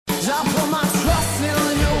I put my trust in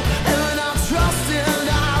you, and I trust in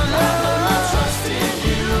I put my trust in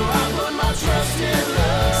you, I put my trust in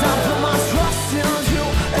love. I put my trust in you,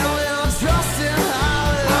 and I trust in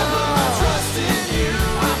I put my trust in you,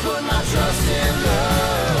 I put my trust in love.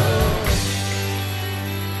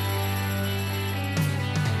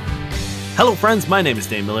 Hello friends, my name is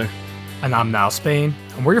Dane Miller. And I'm Niall Spain,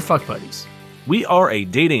 and we're your fuck buddies. We are a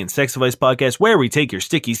dating and sex advice podcast where we take your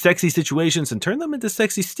sticky, sexy situations and turn them into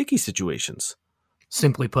sexy, sticky situations.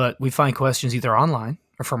 Simply put, we find questions either online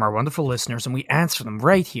or from our wonderful listeners, and we answer them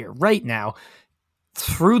right here, right now,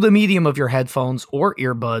 through the medium of your headphones or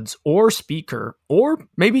earbuds or speaker, or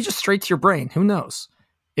maybe just straight to your brain. Who knows?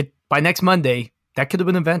 By next Monday, that could have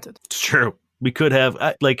been invented. It's true. We could have,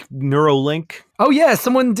 like, Neuralink. Oh yeah,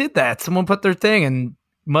 someone did that. Someone put their thing, and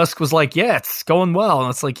Musk was like, yeah, it's going well.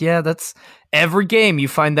 And it's like, yeah, that's every game you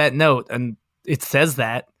find that note and it says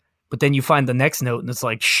that, but then you find the next note and it's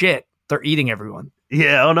like, shit, they're eating everyone.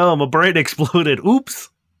 Yeah, oh no, my brain exploded. Oops.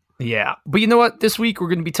 Yeah. But you know what? This week we're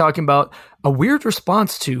going to be talking about a weird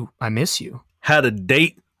response to I miss you. How to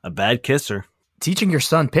date a bad kisser. Teaching your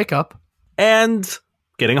son pickup. And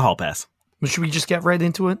getting a hall pass. Should we just get right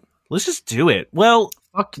into it? Let's just do it. Well,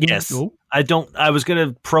 fuck yes. You. I was going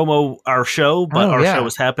to promo our show, but our show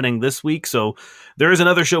is happening this week. So there is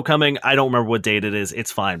another show coming. I don't remember what date it is.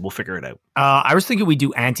 It's fine. We'll figure it out. I was thinking we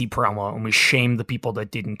do anti-promo and we shame the people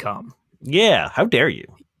that didn't come. Yeah. How dare you?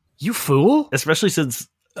 You fool. Especially since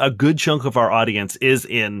a good chunk of our audience is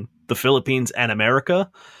in the Philippines and America.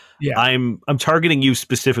 Yeah. I'm targeting you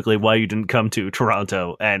specifically why you didn't come to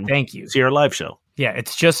Toronto and thank you. See our live show. Yeah.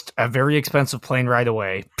 It's just a very expensive plane ride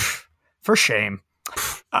away. Pfft, for shame.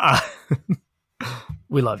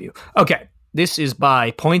 We love you. Okay, this is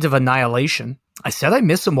by Point of Annihilation. I said I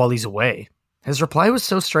miss him while he's away. His reply was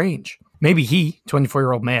so strange. Maybe he,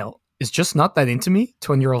 24-year-old male, is just not that into me,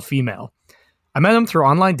 20-year-old female. I met him through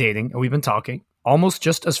online dating, and we've been talking, almost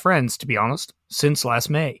just as friends, to be honest, since last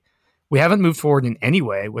May. We haven't moved forward in any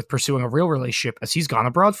way with pursuing a real relationship as he's gone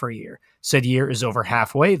abroad for a year. Said year is over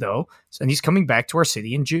halfway, though, and he's coming back to our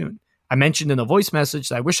city in June. I mentioned in a voice message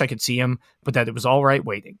that I wish I could see him, but that it was all right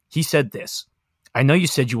waiting. He said this: I know you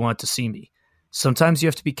said you wanted to see me. Sometimes you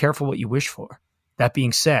have to be careful what you wish for. That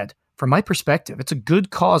being said, from my perspective, it's a good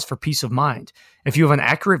cause for peace of mind. If you have an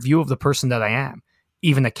accurate view of the person that I am,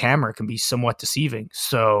 even a camera can be somewhat deceiving.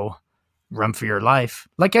 So run for your life.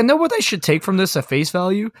 Like, I know what I should take from this at face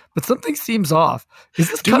value, but something seems off.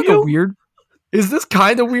 Is this kind of weird? Is this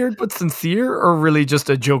kind of weird but sincere, or really just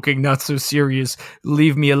a joking, not so serious,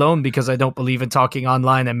 leave me alone because I don't believe in talking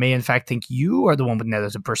online and may in fact think you are the one with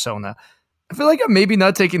negative persona? I feel like I'm maybe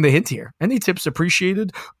not taking the hint here. Any tips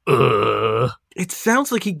appreciated? It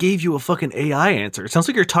sounds like he gave you a fucking AI answer. It sounds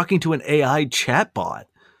like you're talking to an AI chatbot.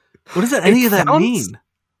 What does any of that mean?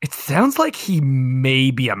 It sounds like he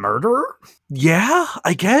may be a murderer. Yeah,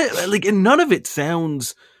 I get it. Like, and none of it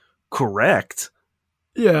sounds correct.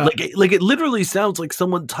 Yeah. Like it literally sounds like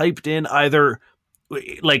someone typed in either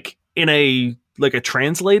like in a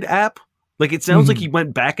translate app. Like it sounds like he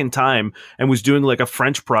went back in time and was doing like a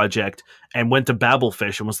French project and went to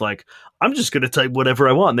Babelfish and was like, I'm just going to type whatever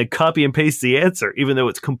I want. And they copy and paste the answer, even though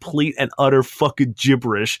it's complete and utter fucking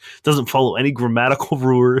gibberish. Doesn't follow any grammatical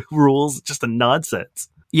rules. Just a nonsense.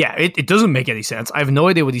 Yeah, it doesn't make any sense. I have no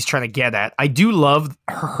idea what he's trying to get at. I do love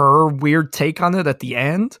her weird take on it at the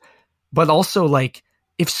end, but also like,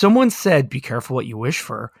 if someone said, be careful what you wish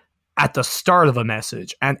for at the start of a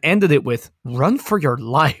message and ended it with run for your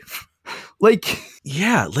life. Like,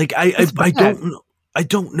 yeah, like I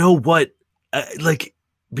don't know what, like,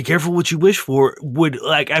 be careful what you wish for would,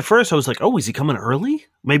 like, at first I was like, oh, is he coming early?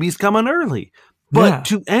 Maybe he's coming early. But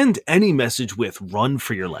to end any message with run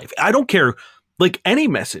for your life, I don't care, like any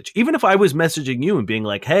message, even if I was messaging you and being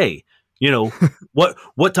like, hey, you know,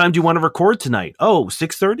 what time do you want to record tonight? Oh,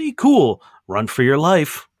 6:30? Cool. Run for your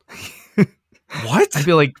life. What? I'd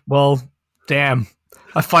be like, well, damn.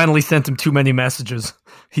 I finally sent him too many messages.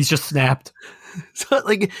 He's just snapped. So,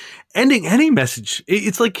 like, ending any message,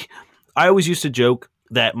 it's like, I always used to joke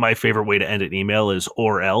that my favorite way to end an email is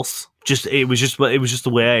or else. It was just the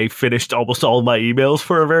way I finished almost all of my emails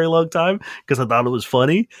for a very long time because I thought it was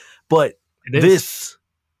funny. But it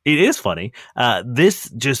is funny. This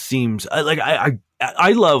just seems like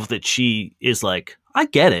I love that she is like, I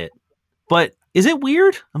get it, but is it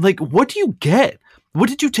weird? I'm like, what do you get? What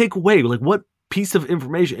did you take away? Like, what piece of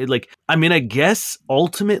information? Like, I mean, I guess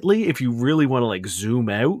ultimately, if you really want to like zoom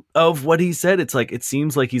out of what he said, it's like, it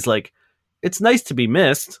seems like he's like, it's nice to be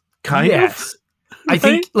missed, kind of. I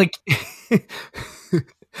think like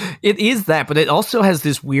it is that, but it also has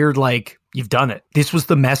this weird, like, you've done it. This was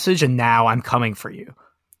the message and now I'm coming for you.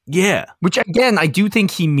 Yeah. Which again, I do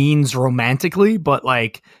think he means romantically, but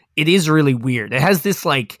like it is really weird. It has this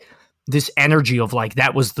like this energy of like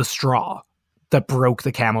that was the straw that broke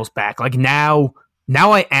the camel's back. Like now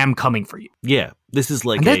I am coming for you. Yeah. This is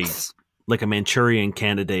like And a that's- like a Manchurian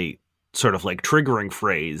Candidate sort of like triggering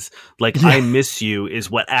phrase. Like, Yeah. I miss you is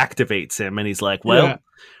what activates him. And he's like, well, Yeah.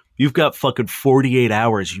 you've got fucking 48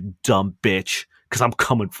 hours, you dumb bitch, because I'm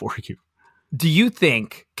coming for you. Do you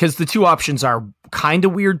think, because the two options are kind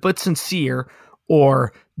of weird but sincere,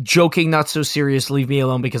 or joking, not so serious, leave me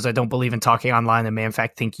alone because I don't believe in talking online and may in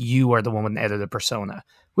fact think you are the one with an edited persona?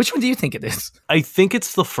 Which one do you think it is? I think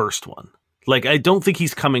it's the first one. Like, I don't think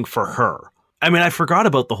he's coming for her. I mean, I forgot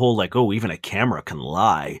about the whole, like, oh, even a camera can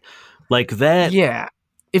lie. Like that. Yeah.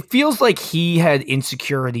 It feels like he had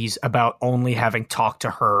insecurities about only having talked to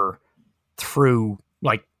her through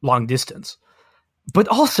like long distance. But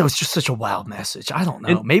also it's just such a wild message. I don't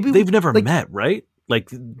know. And Maybe they've never like- met, right? Like,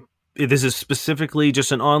 this is specifically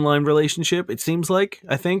just an online relationship, it seems like,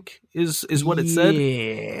 I think, is what it said.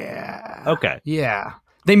 Yeah. Okay. Yeah.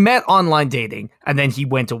 They met online dating and then he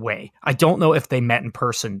went away. I don't know if they met in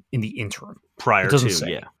person in the interim. Prior It doesn't to,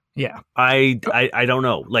 say. yeah. Yeah. I don't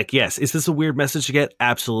know. Like, yes, is this a weird message to get?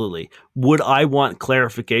 Absolutely. Would I want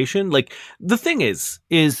clarification? Like, the thing is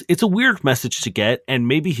it's a weird message to get, and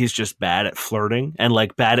maybe he's just bad at flirting and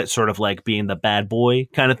like bad at sort of like being the bad boy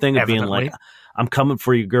kind of thing of being Evidently. like, I'm coming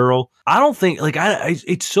for you, girl. I don't think like I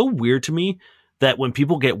it's so weird to me that when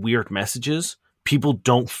people get weird messages, people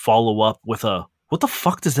don't follow up with a what the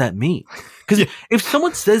fuck does that mean? Because if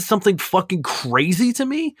someone says something fucking crazy to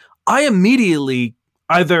me, I immediately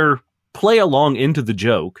either play along into the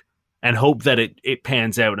joke and hope that it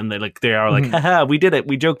pans out and they are like, haha, we did it,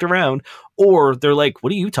 we joked around, or they're like,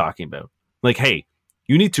 what are you talking about? Like, hey,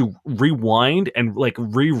 you need to rewind and like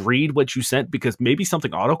reread what you sent because maybe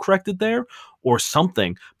something autocorrected there or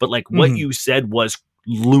something, but like what you said was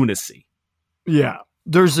lunacy. Yeah.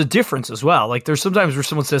 There's a difference as well. Like there's sometimes where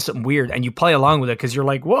someone says something weird and you play along with it because you're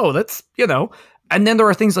like, whoa, that's, and then there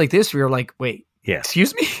are things like this where you're like, wait, Yeah.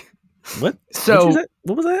 excuse me? What? So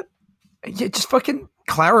What was that? yeah, just fucking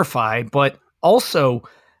clarify. But also,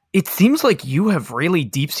 it seems like you have really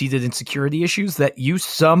deep-seated insecurity issues that you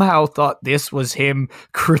somehow thought this was him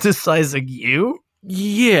criticizing you.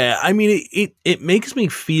 Yeah, I mean, it makes me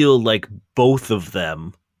feel like both of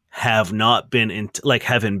them have not been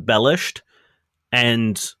have embellished,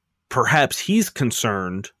 and perhaps he's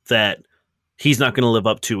concerned that he's not going to live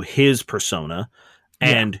up to his persona,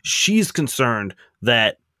 and she's concerned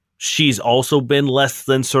that she's also been less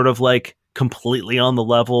than sort of like completely on the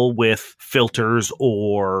level with filters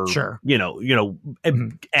or Sure.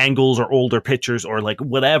 angles or older pictures or like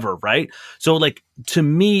whatever, right? So like to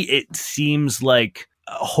me it seems like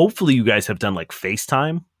hopefully you guys have done like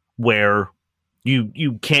FaceTime where you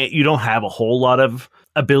don't have a whole lot of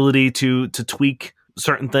ability to tweak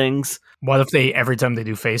certain things. What if every time they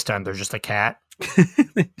do FaceTime, they're just a cat?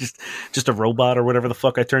 just a robot or whatever the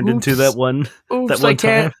fuck I turned into Oops. that one Oops, one I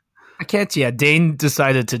can't. time. I can't. Yeah, Dane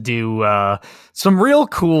decided to do some real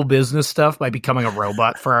cool business stuff by becoming a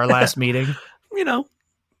robot for our last meeting. But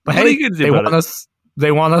But what are hey, you gonna do they about want it? us.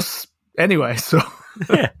 They want us anyway. So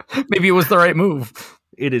Yeah. maybe it was the right move.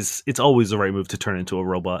 It's always the right move to turn into a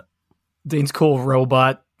robot. Dane's cool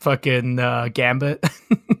robot, fucking Gambit.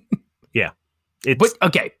 It's But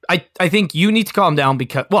okay, I think you need to calm down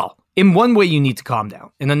because, well, in one way you need to calm down.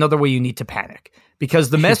 In another way you need to panic because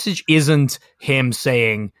the message isn't him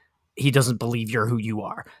saying he doesn't believe you're who you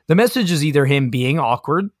are. The message is either him being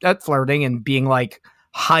awkward at flirting and being like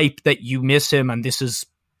hype that you miss him. And this is,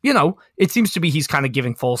 it seems to be he's kind of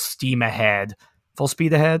giving full speed ahead,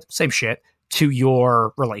 same shit to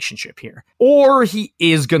your relationship here. Or he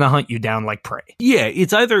is going to hunt you down like prey. Yeah,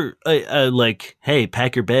 it's either like, hey,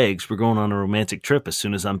 pack your bags. We're going on a romantic trip as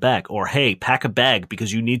soon as I'm back. Or, hey, pack a bag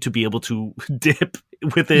because you need to be able to dip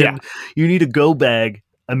within. Yeah. You need a go bag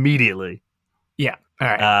immediately. Yeah. All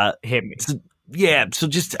right. Hit me. So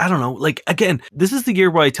just, I don't know. Like, again, this is the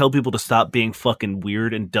year where I tell people to stop being fucking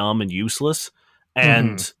weird and dumb and useless.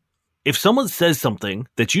 And if someone says something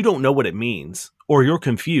that you don't know what it means or you're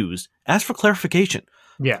confused, ask for clarification.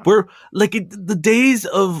 Yeah. We're like the days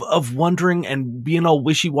of wondering and being all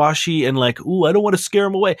wishy-washy and like, ooh, I don't want to scare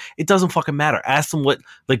them away. It doesn't fucking matter. Ask them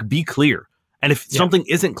be clear. And if something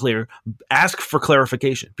isn't clear, ask for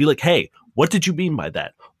clarification. Be like, hey, what did you mean by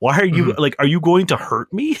that? Why are you are you going to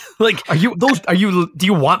hurt me? Do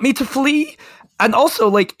you want me to flee? And also,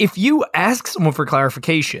 like, if you ask someone for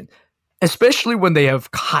clarification, especially when they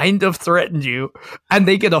have kind of threatened you and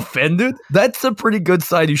they get offended, that's a pretty good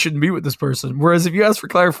sign you shouldn't be with this person. Whereas if you ask for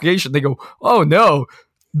clarification, they go, oh no,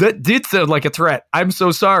 That did sound like a threat. I'm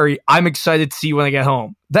so sorry. I'm excited to see you when I get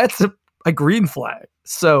home. That's a green flag.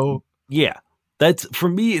 So Yeah. That's for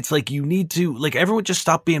me, it's like you need to like everyone just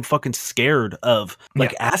stop being fucking scared of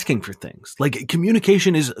like asking for things. Like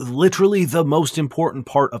communication is literally the most important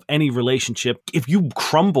part of any relationship. If you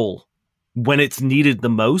crumble when it's needed the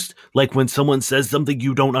most, like when someone says something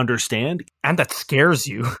you don't understand, and that scares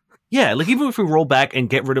you. yeah, like even if we roll back and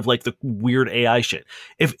get rid of like the weird AI shit,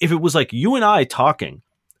 if it was like you and I talking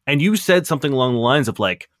and you said something along the lines of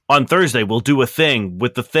like, on Thursday, we'll do a thing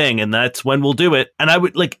with the thing, and that's when we'll do it. And I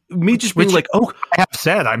would like me just being like, oh, I have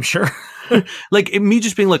said, I'm sure. like me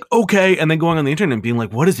just being like, okay, and then going on the internet and being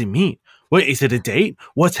like, what does it mean? Wait, is it a date?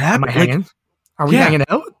 What's Am I happening? hanging? Are we hanging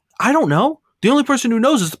out? I don't know. The only person who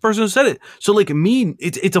knows is the person who said it. So like me,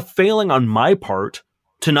 it's a failing on my part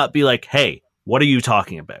to not be like, hey, what are you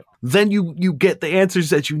talking about? Then you get the answers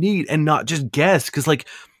that you need and not just guess. Because like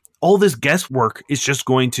all this guesswork is just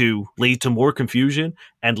going to lead to more confusion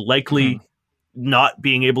and likely not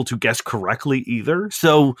being able to guess correctly either.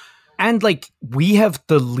 So, and like we have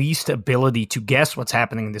the least ability to guess what's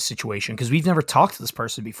happening in this situation because we've never talked to this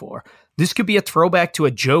person before. This could be a throwback to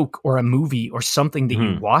a joke or a movie or something that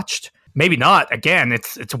you watched. Maybe not. Again,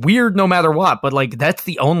 it's weird no matter what, but like that's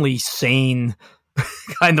the only sane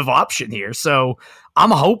kind of option here. So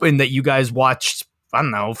I'm hoping that you guys watched, I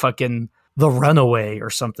don't know, fucking The Runaway or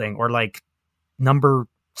something, or like Number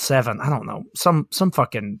 7, I don't know, some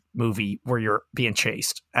fucking movie where you're being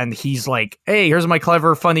chased and he's like, hey, here's my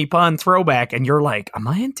clever funny pun throwback, and you're like, am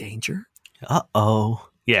I in danger?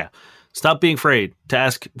 Yeah. Stop being afraid to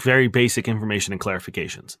ask very basic information and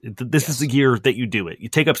clarifications. This is the year that you do it. You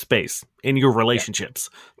take up space in your relationships.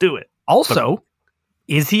 Do it. Also,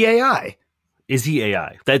 is he AI? Is he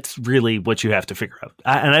AI? That's really what you have to figure out.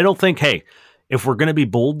 And I don't think, hey, if we're going to be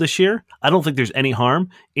bold this year, I don't think there's any harm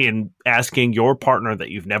in asking your partner that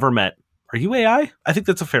you've never met, are you AI? I think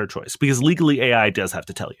that's a fair choice because legally AI does have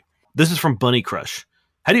to tell you. This is from Bunny Crush.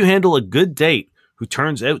 How do you handle a good date who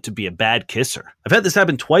turns out to be a bad kisser? I've had this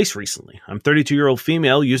happen twice recently. I'm a 32-year-old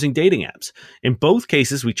female using dating apps. In both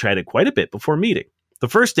cases, we chatted quite a bit before meeting. The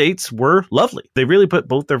first dates were lovely. They really put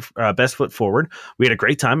both their best foot forward. We had a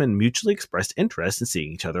great time and mutually expressed interest in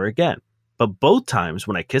seeing each other again. But both times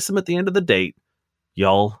when I kissed them at the end of the date,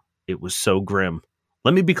 y'all, it was so grim.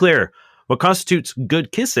 Let me be clear. What constitutes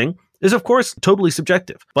good kissing is, of course, totally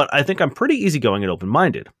subjective. But I think I'm pretty easygoing and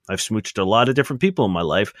open-minded. I've smooched a lot of different people in my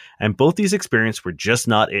life, and both these experiences were just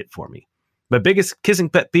not it for me. My biggest kissing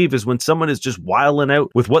pet peeve is when someone is just wilding out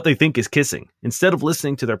with what they think is kissing, instead of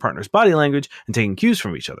listening to their partner's body language and taking cues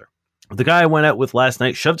from each other. The guy I went out with last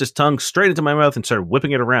night shoved his tongue straight into my mouth and started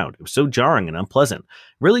whipping it around. It was so jarring and unpleasant. It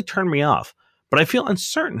really turned me off. But I feel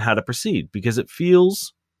uncertain how to proceed because it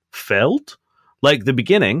felt like the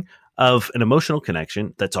beginning of an emotional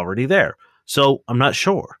connection that's already there. So I'm not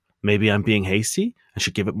sure. Maybe I'm being hasty. I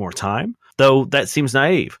should give it more time. Though that seems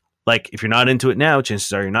naive. Like, if you're not into it now,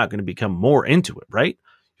 chances are you're not going to become more into it, right?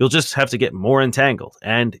 You'll just have to get more entangled.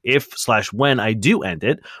 And if/when I do end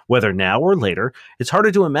it, whether now or later, it's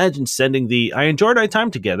harder to imagine sending the I enjoyed our time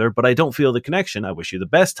together, but I don't feel the connection, I wish you the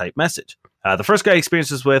best type message. The first guy I experienced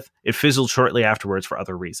this with, it fizzled shortly afterwards for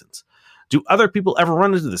other reasons. Do other people ever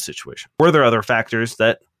run into this situation? Were there other factors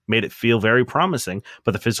that made it feel very promising,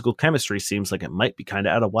 but the physical chemistry seems like it might be kind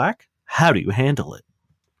of out of whack? How do you handle it?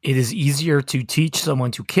 It is easier to teach someone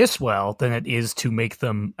to kiss well than it is to make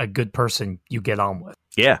them a good person you get on with.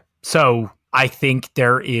 Yeah. So I think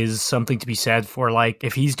there is something to be said for, like,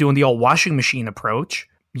 if he's doing the old washing machine approach,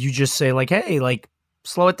 you just say, like, hey, like,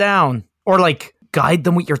 slow it down. Or, like, guide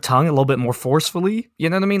them with your tongue a little bit more forcefully. You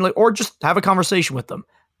know what I mean? Like, or just have a conversation with them.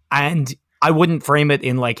 And I wouldn't frame it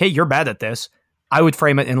in, like, hey, you're bad at this. I would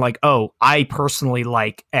frame it in, like, oh, I personally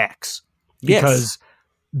like X. Because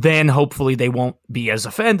then hopefully they won't be as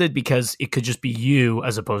offended because it could just be you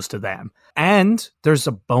as opposed to them. And there's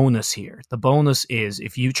a bonus here. The bonus is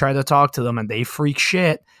if you try to talk to them and they freak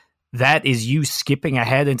shit, that is you skipping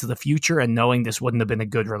ahead into the future and knowing this wouldn't have been a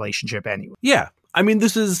good relationship anyway. Yeah. I mean,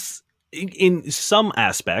 this is, in some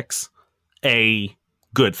aspects, a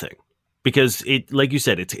good thing. Because it, like you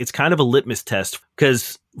said, it's kind of a litmus test.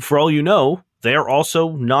 Because for all you know, they're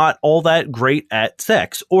also not all that great at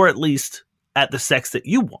sex, or at least at the sex that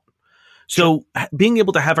you want. So being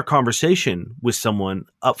able to have a conversation with someone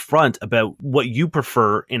up front about what you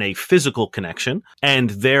prefer in a physical connection and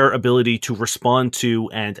their ability to respond to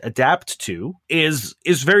and adapt to is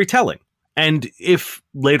very telling. And if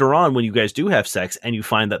later on when you guys do have sex and you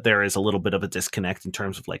find that there is a little bit of a disconnect in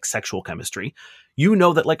terms of like sexual chemistry, you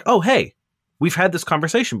know that like, oh, hey, we've had this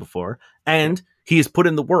conversation before and he has put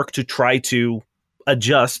in the work to try to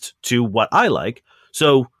adjust to what I like.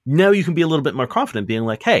 So now you can be a little bit more confident being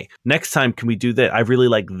like, hey, next time can we do that? I really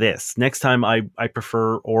like this. Next time I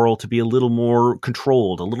prefer oral to be a little more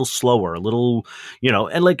controlled, a little slower, a little,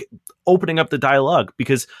 and like opening up the dialogue,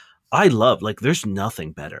 because I love, like, there's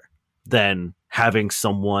nothing better than having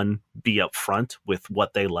someone be upfront with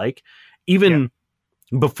what they like, even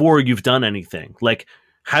before you've done anything. Like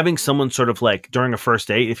having someone sort of like during a first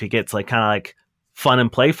date, if it gets like kind of like fun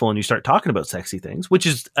and playful and you start talking about sexy things, which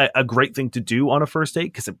is a great thing to do on a first date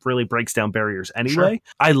because it really breaks down barriers anyway.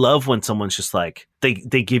 Sure. I love when someone's just like, they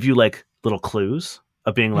give you like little clues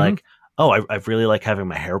of being like, oh, I really like having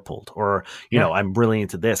my hair pulled, or, I'm really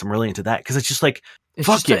into this, I'm really into that. Cause it's just like,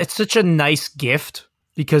 it's such a nice gift,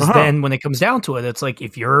 because then when it comes down to it, it's like,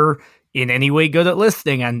 if you're in any way good at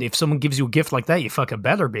listening, and if someone gives you a gift like that, you fucking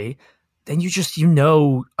better be, then you just,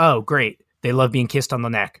 oh, great. They love being kissed on the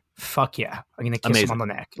neck. Fuck yeah. I'm going to kiss them on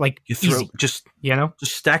the neck. Like, you throw, easy. just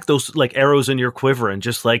stack those like arrows in your quiver, and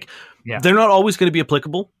just like, they're not always going to be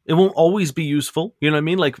applicable. It won't always be useful. You know what I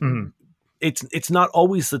mean? Like, it's not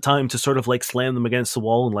always the time to sort of like slam them against the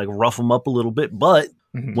wall and like rough them up a little bit. But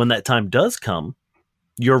when that time does come,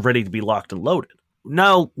 you're ready to be locked and loaded.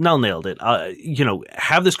 Now nailed it.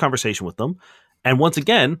 Have this conversation with them. And once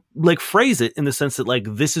again, like, phrase it in the sense that like,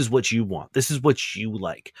 this is what you want. This is what you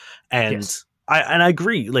like. And I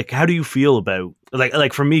agree. Like, how do you feel about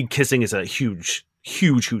like for me, kissing is a huge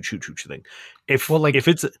thing. If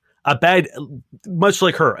it's a bad, much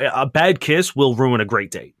like her, a bad kiss will ruin a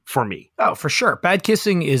great date for me. Oh, for sure. Bad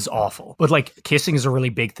kissing is awful. But like, kissing is a really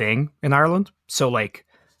big thing in Ireland. So like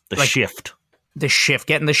shift. The shift,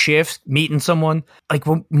 getting the shift, meeting someone, like,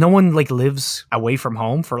 when no one like lives away from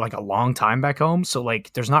home for like a long time back home. So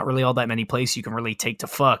like, there's not really all that many places you can really take to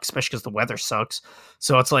fuck, especially because the weather sucks.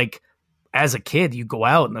 So it's like, as a kid, you go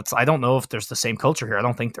out, and I don't know if there's the same culture here. I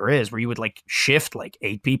don't think there is, where you would like shift like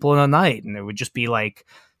 8 people in a night, and it would just be like,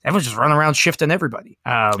 everyone just run around shifting everybody.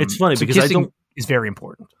 It's funny because kissing is very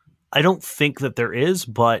important. I don't think that there is,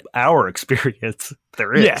 but our experience,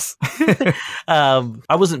 there is. Yes.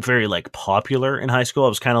 I wasn't very like popular in high school. I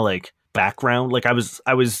was kind of like background. Like I was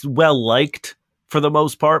well liked for the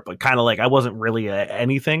most part, but kind of like I wasn't really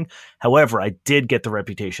anything. However, I did get the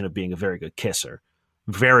reputation of being a very good kisser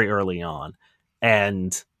very early on.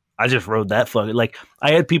 And I just rode that fucking, like,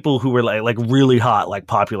 I had people who were like really hot, like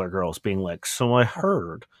popular girls being like, so I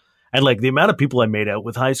heard. And like the amount of people I made out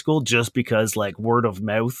with high school just because like word of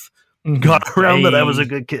mouth got around that I was a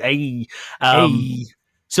good kid.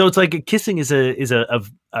 So it's like kissing is a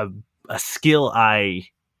skill I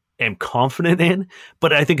am confident in,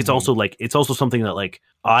 but I think it's also like, it's also something that like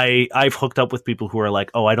I've hooked up with people who are like,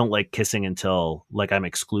 oh, I don't like kissing until like I'm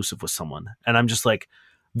exclusive with someone. And I'm just like,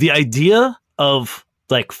 the idea of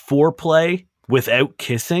like foreplay without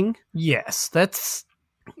kissing. Yes, that's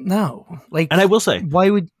no. Like, and I will say, why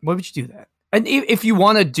would you do that? And if you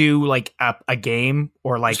want to do like a game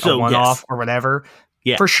or like a one-off or whatever,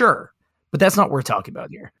 for sure. But that's not what we're talking about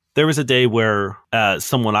here. There was a day where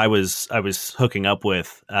someone I was hooking up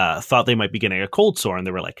with thought they might be getting a cold sore, and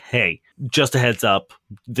they were like, "Hey, just a heads up,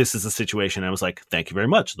 this is the situation." And I was like, "Thank you very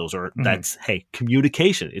much. That's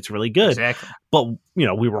communication. It's really good." Exactly. But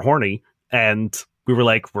we were horny, and we were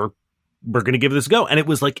like, "We're gonna give this a go." And it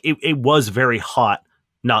was like it was very hot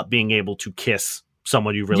not being able to kiss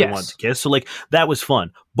someone you really wanted to kiss. So like that was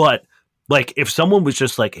fun. But like if someone was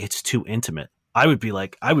just like, it's too intimate, I would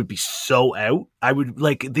be so out. I would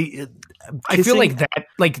like I feel like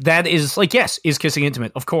that is like, yes, is kissing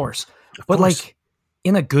intimate? Of course. But like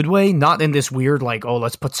in a good way, not in this weird, like, oh,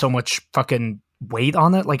 let's put so much fucking weight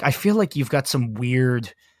on it. Like, I feel like you've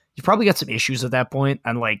probably got some issues at that point,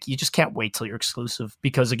 and like you just can't wait till you're exclusive,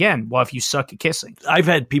 because again, well, if you suck at kissing. I've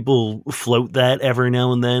had people float that every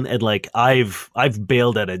now and then, and like I've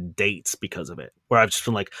bailed out of dates because of it, where I've just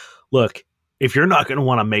been like, look, if you're not going to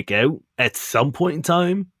want to make out at some point in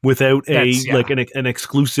time without an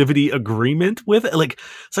exclusivity agreement with it, like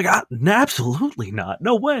it's like absolutely not,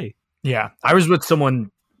 no way. Yeah, I was with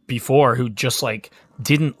someone before who just like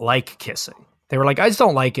didn't like kissing. They were like, I just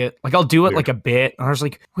don't like it. Like, I'll do it like a bit. And I was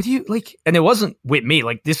like, what do you like? And it wasn't with me.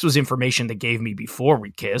 Like, this was information they gave me before we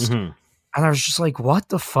kissed. And I was just like, what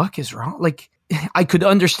the fuck is wrong? Like, I could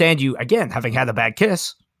understand you, again, having had a bad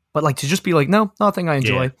kiss. But like, to just be like, no, nothing I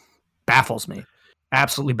enjoy, baffles me.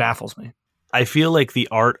 Absolutely baffles me. I feel like the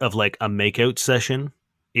art of like a makeout session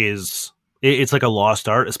it's like a lost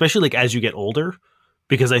art, especially like as you get older.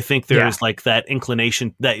 Because I think there's like that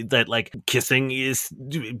inclination that like kissing is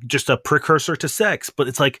just a precursor to sex. But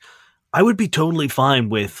it's like, I would be totally fine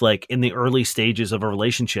with like in the early stages of a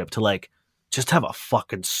relationship to like just have a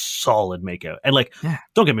fucking solid makeout. And like, Yeah.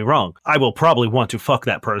 don't get me wrong, I will probably want to fuck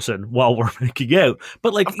that person while we're making out.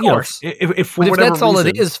 But like, Of course. if for But if whatever that's all it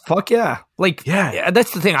reason- is, fuck yeah. Like, Yeah.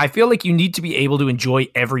 that's the thing. I feel like you need to be able to enjoy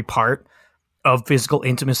every part of physical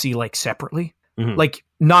intimacy, like, separately. Mhm. Like,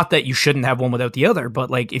 not that you shouldn't have one without the other,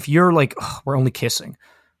 but like, if you're like, "Ugh, we're only kissing,"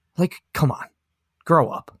 like, come on, grow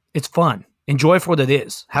up. It's fun. Enjoy it for what it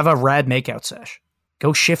is. Have a rad makeout sesh.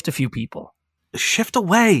 Go shift a few people. shift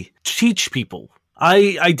away, teach people.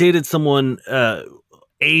 I dated someone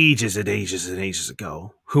ages and ages and ages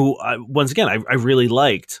ago who once again I really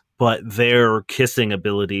liked, but their kissing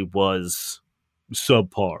ability was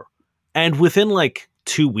subpar. And within like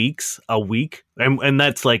 2 weeks, a week, and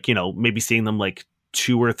that's like, you know, maybe seeing them like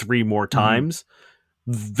 2 or 3 more times,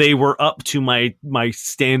 they were up to my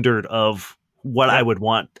standard of what I would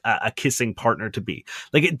want a kissing partner to be.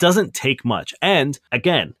 Like, it doesn't take much. And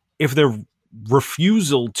again, if their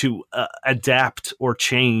refusal to adapt or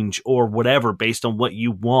change or whatever based on what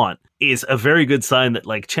you want is a very good sign that,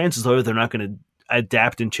 like, chances are they're not going to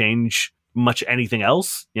adapt and change much anything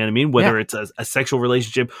else. You know what I mean? Whether it's a sexual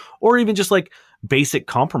relationship or even just like basic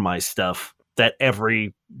compromise stuff that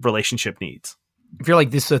every relationship needs. If you're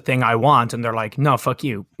like, this is a thing I want, and they're like, no, fuck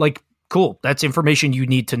you. Like, cool. That's information you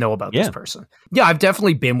need to know about this person. Yeah, I've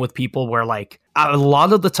definitely been with people where, like, a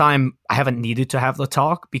lot of the time I haven't needed to have the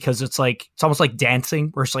talk because it's like, it's almost like dancing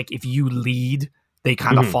where it's like, if you lead, they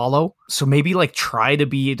kind of follow. So maybe like try to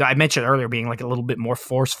be, I mentioned earlier being like a little bit more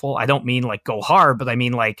forceful. I don't mean like go hard, but I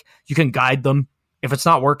mean like you can guide them. If it's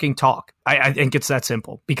not working, talk. I think it's that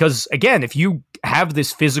simple. Because again, if you have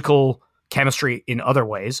this physical chemistry in other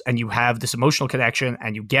ways and you have this emotional connection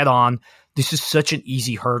and you get on, this is such an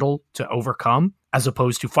easy hurdle to overcome, as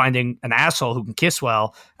opposed to finding an asshole who can kiss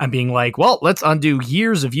well and being like, well, let's undo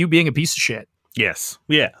years of you being a piece of shit. Yes.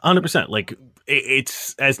 Yeah, 100%. Like,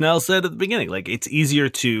 it's, as Nell said at the beginning, like, it's easier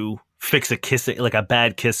to fix a kissing, like a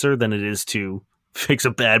bad kisser, than it is to fix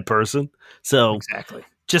a bad person. So Exactly.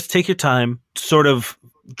 just take your time, sort of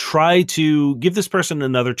try to give this person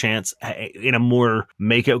another chance in a more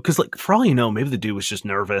makeout. Because, like, for all you know, maybe the dude was just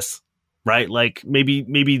nervous, right? Like,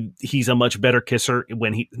 maybe he's a much better kisser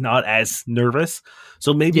when he's not as nervous.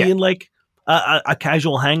 So maybe in like a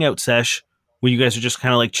casual hangout sesh where you guys are just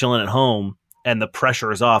kind of like chilling at home and the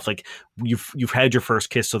pressure is off, like you've had your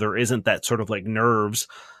first kiss, so there isn't that sort of like nerves.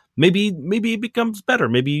 Maybe it becomes better.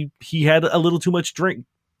 Maybe he had a little too much drink.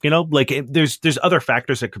 You know, like there's other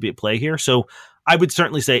factors that could be at play here. So I would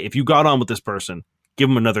certainly say if you got on with this person, give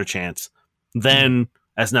them another chance. Then,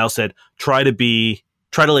 as Nell said, try to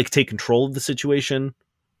like take control of the situation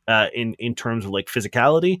in terms of like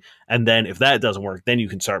physicality. And then if that doesn't work, then you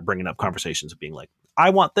can start bringing up conversations of being like, I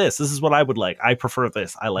want this. This is what I would like. I prefer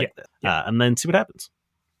this. I like this. And then see what happens.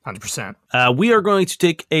 100%. We are going to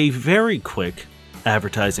take a very quick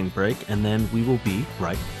advertising break, and then we will be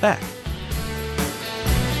right back.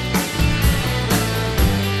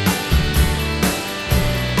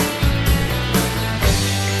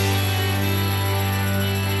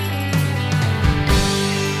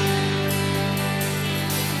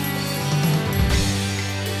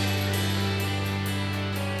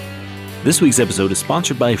 This week's episode is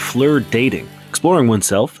sponsored by Fleur Dating. Exploring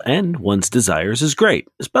oneself and one's desires is great,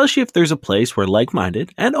 especially if there's a place where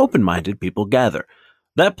like-minded and open-minded people gather.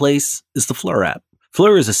 That place is the Fleur app.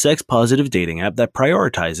 Fleur is a sex-positive dating app that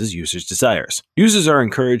prioritizes users' desires. Users are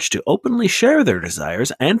encouraged to openly share their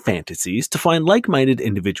desires and fantasies to find like-minded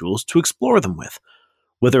individuals to explore them with.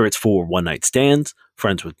 Whether it's for one-night stands,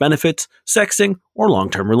 friends with benefits, sexting, or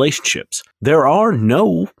long-term relationships. There are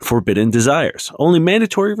no forbidden desires, only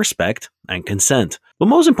mandatory respect and consent. But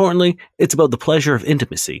most importantly, it's about the pleasure of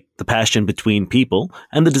intimacy, the passion between people,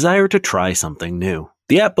 and the desire to try something new.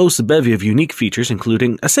 The app boasts a bevy of unique features,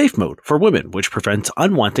 including a safe mode for women, which prevents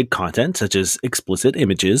unwanted content such as explicit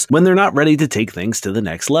images when they're not ready to take things to the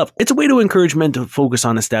next level. It's a way to encourage men to focus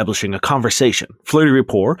on establishing a conversation, flirty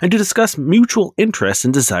rapport, and to discuss mutual interests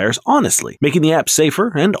and desires honestly, making the app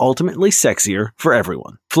safer and ultimately sexier for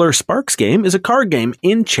everyone. Fleur Sparks Game is a card game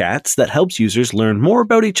in chats that helps users learn more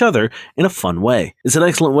about each other in a fun way. It's an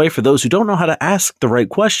excellent way for those who don't know how to ask the right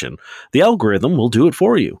question. The algorithm will do it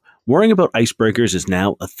for you. Worrying about icebreakers is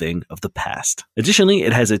now a thing of the past. Additionally,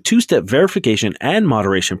 it has a 2-step verification and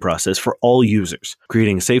moderation process for all users,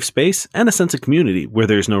 creating a safe space and a sense of community where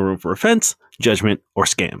there's no room for offense, judgment, or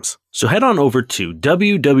scams. So head on over to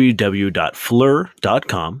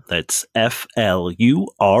www.fleur.com, that's FLURE.com,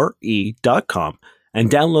 and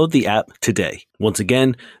download the app today. Once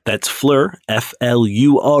again, that's Fleur,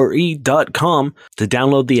 FLURE.com, to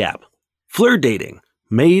download the app. Fleur Dating,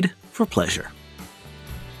 made for pleasure.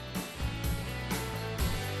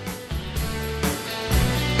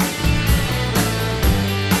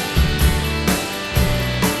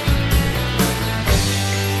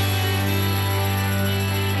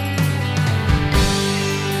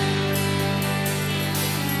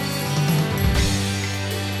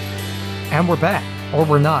 And we're back. Or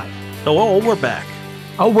we're not. Oh, we're back.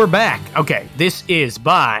 Oh, we're back. Okay, this is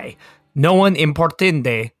by No One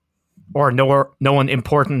Importante, or No One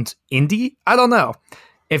Important Indie? I don't know.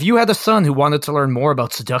 If you had a son who wanted to learn more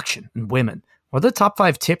about seduction and women, what are the top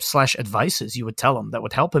 5 tips/advices you would tell him that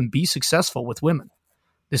would help him be successful with women?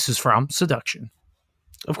 This is from Seduction.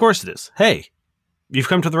 Of course it is. Hey, you've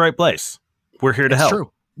come to the right place. We're here to It's help.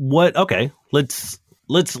 true. What? Okay, let's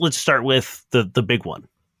start with the big one.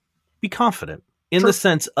 Be confident in the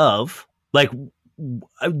sense of, like,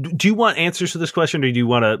 do you want answers to this question, or do you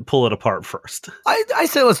want to pull it apart first? I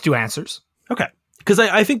say let's do answers. Okay, because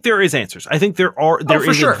I think there is answers. I think there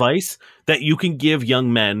is sure. advice that you can give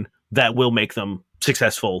young men that will make them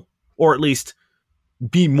successful, or at least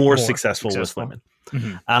be more successful with women.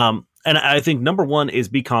 Mm-hmm. And I think number one is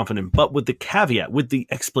be confident, but with the caveat, with the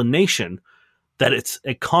explanation that it's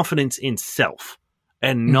a confidence in self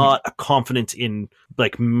and not a confidence in,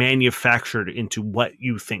 like, manufactured into what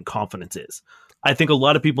you think confidence is. I think a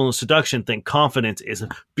lot of people in seduction think confidence is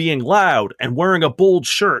being loud and wearing a bold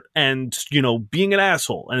shirt and, you know, being an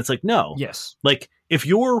asshole. And it's like, no. Yes. Like, if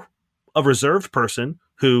you're a reserved person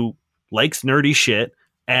who likes nerdy shit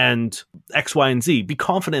and X, Y, and Z, be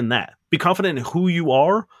confident in that. Be confident in who you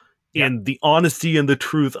are and the honesty and the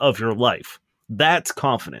truth of your life. That's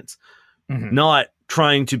confidence. Not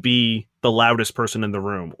trying to be the loudest person in the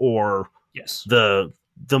room or the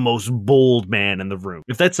most bold man in the room.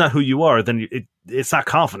 If that's not who you are, then it's not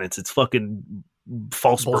confidence. It's fucking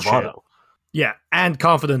false bravado. Yeah, and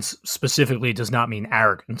confidence specifically does not mean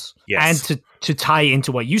arrogance. Yes. And to tie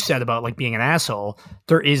into what you said about, like, being an asshole,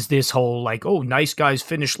 there is this whole, like, oh, nice guys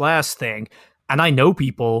finish last thing. And I know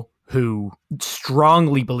people who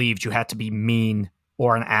strongly believed you had to be mean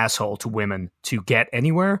or an asshole to women to get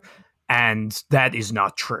anywhere. And that is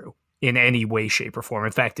not true in any way, shape, or form.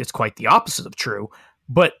 In fact, it's quite the opposite of true.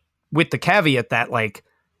 But with the caveat that, like,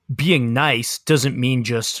 being nice doesn't mean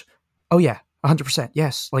just, oh yeah, 100%,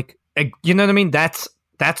 yes. Like, you know what I mean? That's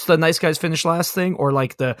the nice guys finish last thing, or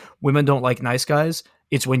like the women don't like nice guys.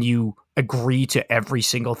 It's when you agree to every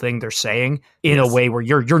single thing they're saying in a way where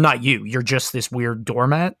you're not you. You're just this weird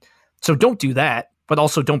doormat. So don't do that, but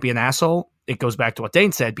also don't be an asshole. It goes back to what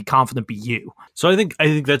Dane said: be confident, be you. So I think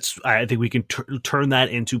we can turn that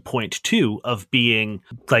into point 2 of being,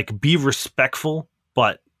 like, be respectful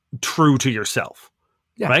but true to yourself.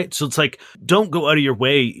 Yeah. Right? So it's like, don't go out of your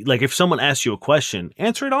way. Like, if someone asks you a question,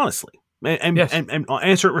 answer it honestly and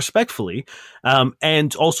answer it respectfully.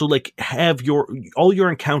 And also, like, have all your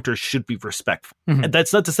encounters should be respectful. And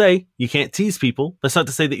that's not to say you can't tease people. That's not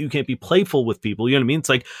to say that you can't be playful with people. You know what I mean? It's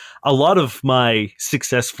like a lot of my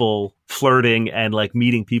successful flirting and, like,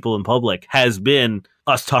 meeting people in public has been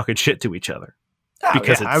us talking shit to each other.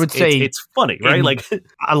 Because I would say it's funny, right? Like,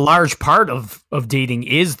 a large part of dating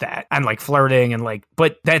is that, and, like, flirting, and, like,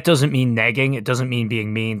 but that doesn't mean negging. It doesn't mean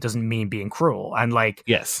being mean. It doesn't mean being cruel. And, like,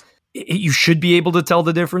 yes, you should be able to tell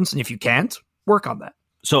the difference. And if you can't, work on that.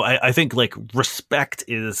 So I think, like, respect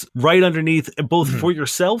is right underneath, both for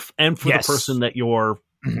yourself and for the person that you're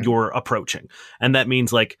approaching. And that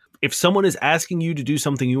means, like, if someone is asking you to do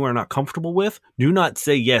something you are not comfortable with, do not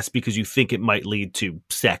say yes because you think it might lead to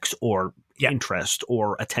sex or interest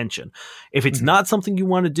or attention. If it's not something you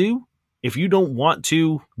want to do, if you don't want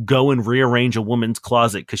to go and rearrange a woman's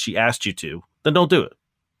closet because she asked you to, then don't do it.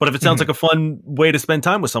 But if it sounds like a fun way to spend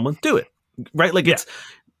time with someone, do it. Right? Like,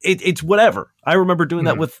 it's whatever. I remember doing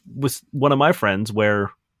that with one of my friends where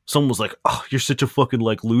someone was like, "Oh, you're such a fucking,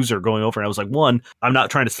 like, loser going over." And I was like, one, I'm not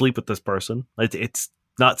trying to sleep with this person. It's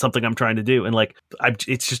not something I'm trying to do. And, like,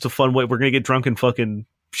 it's just a fun way. We're going to get drunk and fucking,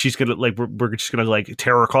 she's going to, like, we're just going to, like,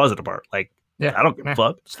 tear her closet apart. Like, I don't give a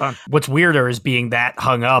fuck. It's fun. What's weirder is being that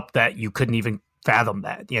hung up that you couldn't even fathom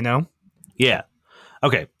that, you know? Yeah.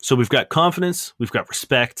 Okay. So we've got confidence. We've got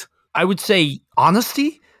respect. I would say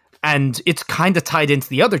honesty. And it's kind of tied into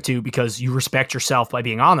the other two because you respect yourself by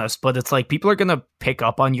being honest, but it's like people are going to pick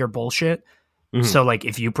up on your bullshit. So, like,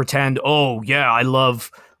 if you pretend, oh yeah, I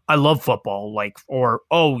love football, like, or,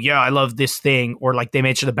 oh yeah, I love this thing, or, like, they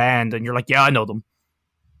mention a band and you're like, yeah, I know them.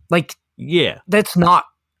 Like, yeah, that's not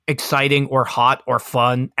exciting or hot or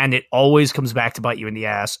fun. And it always comes back to bite you in the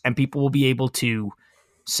ass, and people will be able to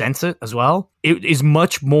sense it as well. It is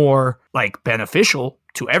much more, like, beneficial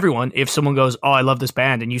to everyone if someone goes, oh, I love this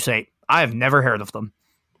band, and you say, I have never heard of them.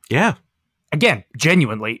 Yeah. Again,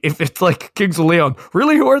 genuinely, if it's like Kings of Leon,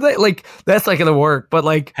 really, who are they? Like, that's not gonna work. But,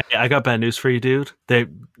 like, hey, I got bad news for you, dude. There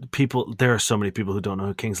are so many people who don't know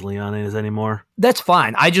who Kings of Leon is anymore. That's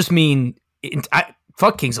fine. I just mean,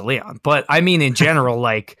 fuck Kings of Leon, but I mean in general,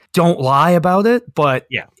 like, don't lie about it. But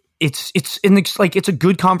yeah, it's a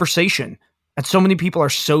good conversation. And so many people are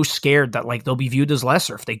so scared that like they'll be viewed as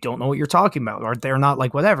lesser if they don't know what you're talking about or they're not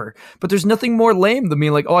like whatever. But there's nothing more lame than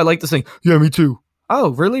being like, oh, I like this thing. Yeah, me too.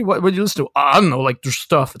 Oh, really? What did you listen to? I don't know, like there's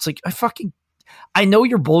stuff. It's like, I know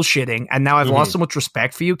you're bullshitting, and now I've lost so much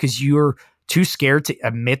respect for you because you're too scared to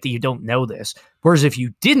admit that you don't know this. Whereas if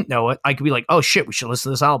you didn't know it, I could be like, oh shit, we should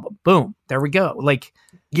listen to this album. Boom. There we go. Like,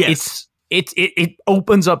 Yes. it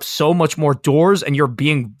opens up so much more doors, and you're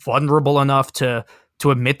being vulnerable enough to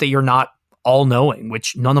admit that you're not all knowing,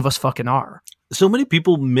 which none of us fucking are. So many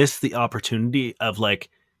people miss the opportunity of like,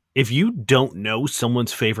 if you don't know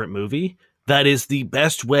someone's favorite movie, that is the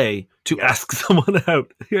best way to ask someone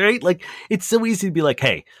out, right? Like, it's so easy to be like,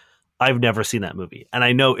 hey, I've never seen that movie. And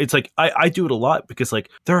I know it's like, I do it a lot because like,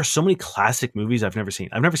 there are so many classic movies I've never seen.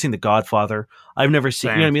 I've never seen The Godfather. I've never seen,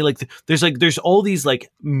 you know what I mean? Like, there's all these like,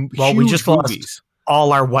 well, we just lost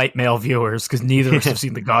all our white male viewers because neither of us have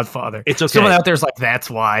seen The Godfather. It's okay. Someone out there's like, that's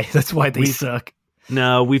why they suck.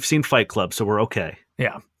 No, we've seen Fight Club, so we're okay.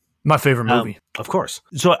 Yeah. My favorite movie. Of course.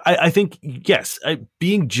 So I think, yes,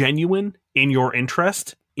 being genuine in your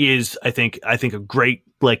interest is, I think a great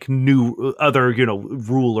like new other,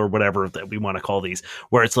 rule or whatever that we want to call these,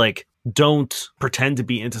 where it's like, don't pretend to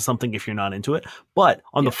be into something if you're not into it. But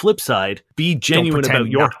on the flip side, be genuine about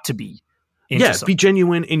your not to be into something. Be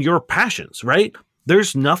genuine in your passions, right?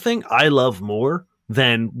 There's nothing I love more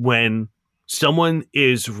than when someone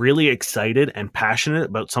is really excited and passionate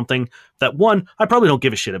about something that, one, I probably don't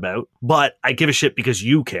give a shit about, but I give a shit because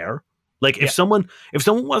you care. Like if someone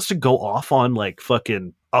wants to go off on like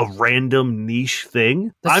fucking a random niche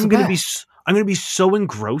thing, I'm going to be so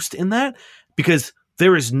engrossed in that because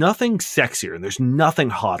there is nothing sexier and there's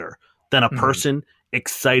nothing hotter than a person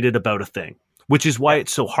excited about a thing, which is why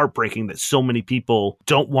it's so heartbreaking that so many people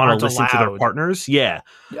don't want to listen to their partners. Yeah.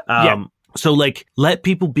 So like, let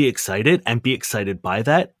people be excited and be excited by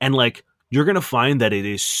that. And like, you're going to find that it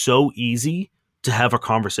is so easy to have a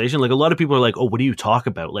conversation. Like a lot of people are like, oh, what do you talk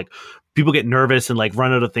about? Like people get nervous and like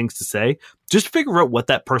run out of things to say. Just figure out what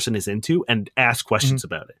that person is into and ask questions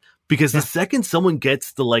about it. Because the second someone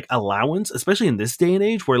gets the like allowance, especially in this day and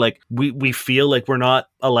age where like we feel like we're not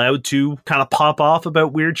allowed to kind of pop off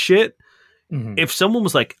about weird shit. If someone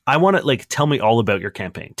was like, I want to like, tell me all about your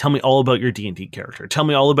campaign. Tell me all about your D&D character. Tell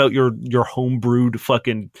me all about your homebrewed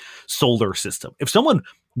fucking solar system. If someone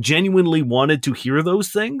genuinely wanted to hear those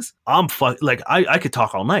things, I could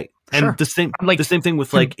talk all night. And the same thing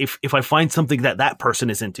with like, if I find something that person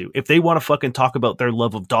is into, if they want to fucking talk about their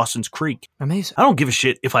love of Dawson's Creek, amazing. I don't give a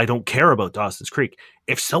shit if I don't care about Dawson's Creek.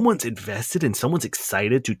 If someone's invested and someone's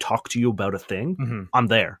excited to talk to you about a thing, I'm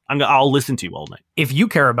there. I'll listen to you all night. If you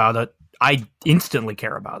care about it, I instantly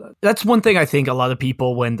care about it. That's one thing I think a lot of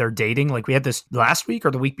people when they're dating, like we had this last week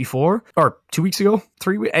or the week before or 2 weeks ago,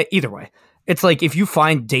 3 weeks, either way. It's like if you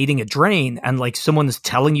find dating a drain and like someone is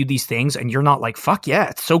telling you these things and you're not like, fuck yeah,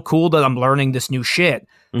 it's so cool that I'm learning this new shit.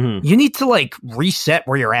 You need to like reset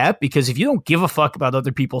where you're at because if you don't give a fuck about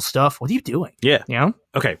other people's stuff, what are you doing? Yeah. You know?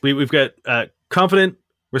 Okay. We've got confident,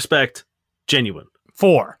 respect, genuine.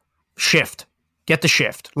 4, shift. Get the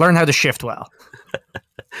shift. Learn how to shift well.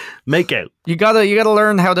 Make out. You gotta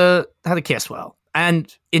learn how to kiss well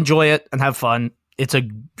and enjoy it and have fun. It's a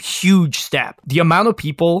huge step. The amount of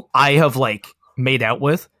people I have like made out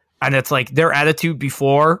with, and it's like their attitude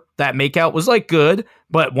before that makeout was like good,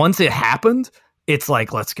 but once it happened, it's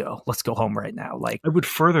like let's go home right now. Like I would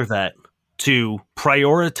further that to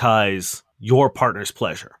prioritize your partner's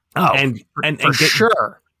pleasure. Oh, and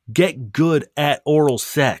get good at oral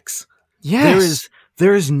sex. Yes,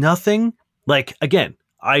 there is nothing like, again,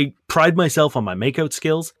 I pride myself on my makeout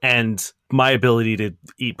skills and my ability to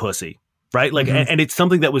eat pussy, right? Like, and it's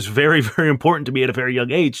something that was very, very important to me at a very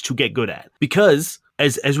young age to get good at. Because,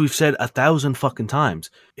 as we've said 1,000 fucking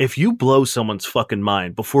times, if you blow someone's fucking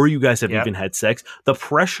mind before you guys have even had sex, the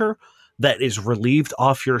pressure that is relieved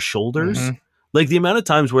off your shoulders, like the amount of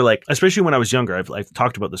times where like, especially when I was younger, I've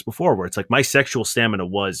talked about this before, where it's like my sexual stamina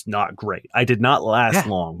was not great. I did not last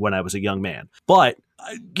long when I was a young man, but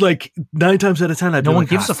like 9 times out of 10, I'd no be one like,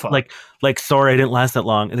 gives a fuck. Like, sorry, I didn't last that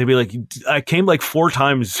long. And they'd be like, I came like 4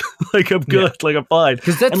 times. Like, I'm good. Like, I'm fine.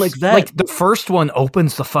 Because that's and like that. Like the first one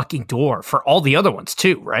opens the fucking door for all the other ones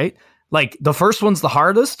too, right? Like the first one's the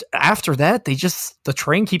hardest. After that, the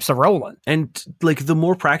train keeps a rolling. And like the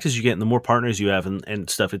more practice you get and the more partners you have and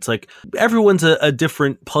stuff, it's like everyone's a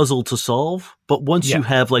different puzzle to solve. But once you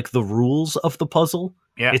have like the rules of the puzzle,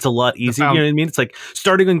 it's a lot easier. You know what I mean? It's like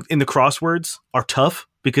starting in the crosswords are tough.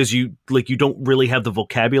 because you don't really have the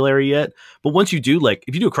vocabulary yet. But once you do, like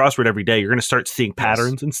if you do a crossword every day, you're going to start seeing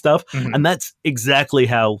patterns and stuff. Mhm. And that's exactly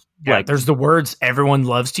how Yeah, there's the words everyone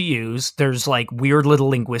loves to use. There's like weird little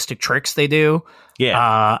linguistic tricks they do.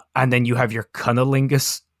 yeah. And then you have your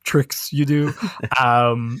cunnilingus tricks you do.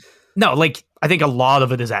 No, like I think a lot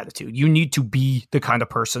of it is attitude. You need to be the kind of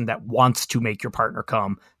person that wants to make your partner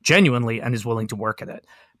come genuinely and is willing to work at it.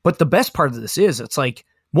 But the best part of this is it's like,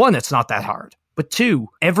 one, it's not that hard. But two,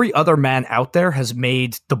 every other man out there has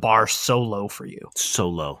made the bar so low for you So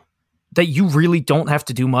low. that you really don't have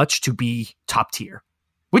to do much to be top tier,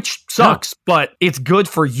 which sucks, but it's good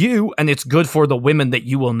for you and it's good for the women that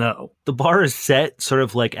you will know. The bar is set sort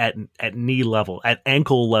of like at knee level, at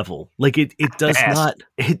ankle level. Like it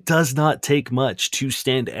does not take much to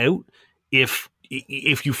stand out if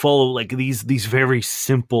you follow like these very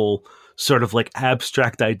simple sort of like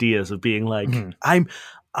abstract ideas of being like,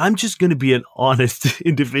 I'm just going to be an honest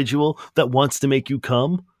individual that wants to make you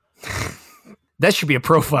come. That should be a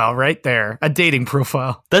profile right there, a dating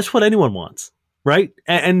profile. That's what anyone wants, right?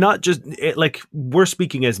 And not just like we're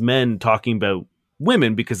speaking as men talking about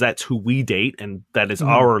women because that's who we date and that is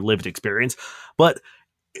our lived experience. But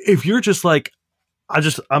if you're just like, I'm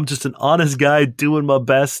just an honest guy doing my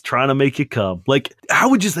best, trying to make you come, like, how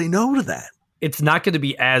would you say no to that? It's not going to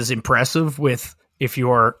be as impressive with if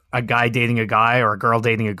you're a guy dating a guy or a girl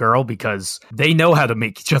dating a girl because they know how to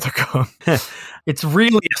make each other come. It's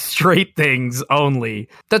really straight things only.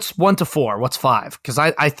 That's 1 to 4. What's 5? Because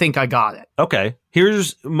I think I got it. Okay.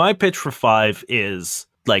 Here's my pitch for 5 is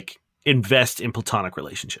like invest in platonic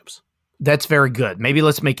relationships. That's very good. Maybe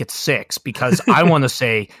let's make it 6 because I want to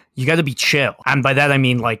say you got to be chill. And by that, I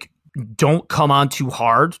mean like, don't come on too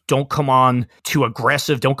hard. Don't come on too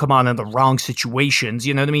aggressive. Don't come on in the wrong situations.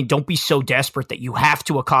 You know what I mean? Don't be so desperate that you have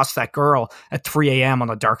to accost that girl at 3 a.m. on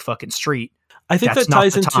a dark fucking street. I think That's that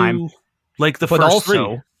ties not the time. into like the But first also,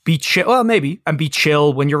 3. be chill. Well, maybe. And be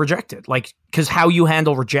chill when you're rejected. Like, because how you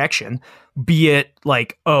handle rejection, be it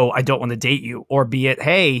like, oh, I don't want to date you, or be it,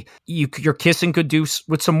 hey, your kissing could do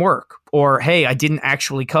with some work, or hey, I didn't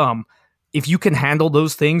actually come. If you can handle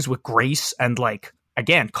those things with grace and like,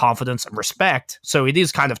 again, confidence and respect. So it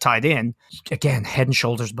is kind of tied in. Again, head and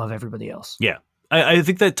shoulders above everybody else. Yeah. I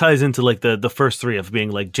think that ties into like the first 3 of being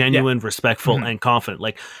like genuine, respectful, and confident.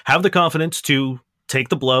 Like have the confidence to take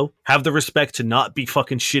the blow, have the respect to not be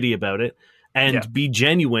fucking shitty about it, and be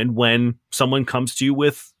genuine when someone comes to you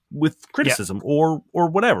with criticism or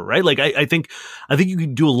whatever, right? Like I think you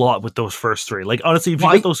can do a lot with those first 3. Like honestly, if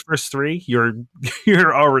you get those first 3,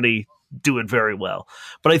 you're already doing very well.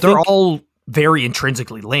 But they're all very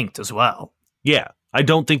intrinsically linked as well. Yeah. I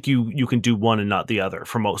don't think you can do one and not the other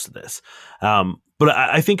for most of this. But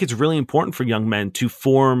I think it's really important for young men to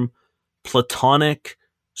form platonic,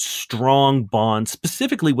 strong bonds,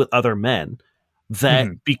 specifically with other men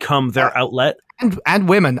that become their outlet. And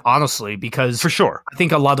women, honestly, because for sure, I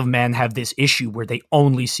think a lot of men have this issue where they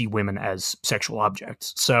only see women as sexual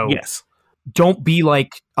objects. So yes, don't be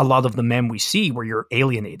like a lot of the men we see where you're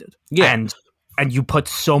alienated. Yeah. And you put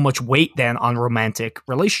so much weight then on romantic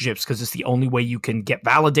relationships because it's the only way you can get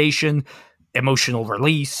validation, emotional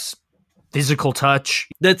release, physical touch.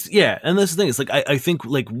 And that's the thing. It's like I think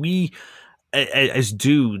like we as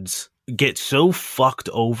dudes get so fucked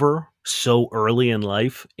over so early in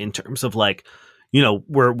life in terms of like, you know,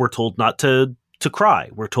 we're told not to cry.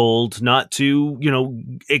 We're told not to, you know,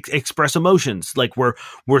 express emotions. Like we're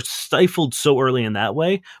stifled so early in that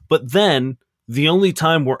way. But then the only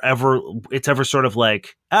time it's ever sort of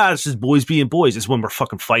like, it's just boys being boys is when we're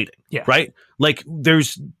fucking fighting. Yeah. Right? Like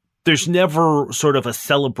there's never sort of a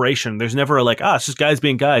celebration. There's never a like, it's just guys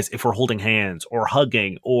being guys if we're holding hands or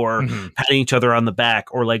hugging or patting each other on the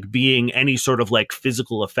back or like being any sort of like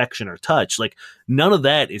physical affection or touch. Like none of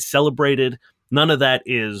that is celebrated. None of that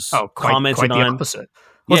is commented quite on. the opposite.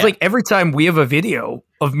 Well, it's like every time we have a video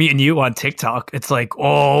of me and you on TikTok, it's like,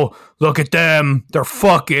 oh, look at them. They're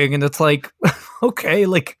fucking. And it's like, okay,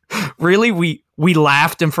 like really? We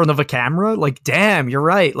laughed in front of a camera? Like, damn, you're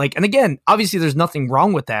right. Like, and again, obviously there's nothing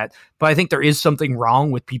wrong with that, but I think there is something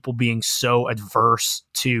wrong with people being so adverse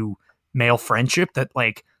to male friendship that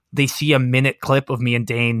like they see a minute clip of me and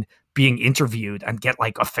Dane being interviewed and get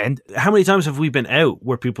like offended. How many times have we been out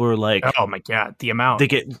where people are like, oh my God, the amount. They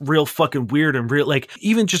get real fucking weird and real, like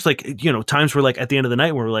even just like, you know, times where like at the end of the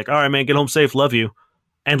night where we're like, all right, man, get home safe. Love you.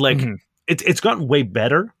 And like, it's gotten way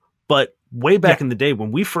better, but way back in the day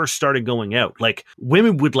when we first started going out, like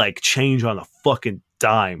women would like change on a fucking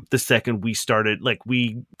dime the second we started, like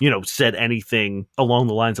we, said anything along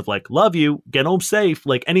the lines of like, love you, get home safe,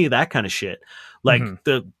 like any of that kind of shit. Like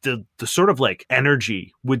the sort of like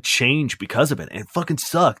energy would change because of it. And it fucking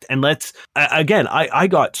sucked. And I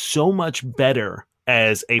got so much better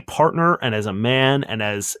as a partner and as a man and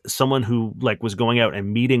as someone who like was going out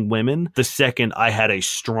and meeting women the second I had a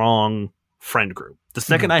strong friend group. The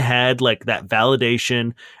second I had like that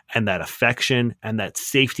validation and that affection and that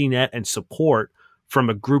safety net and support from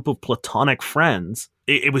a group of platonic friends,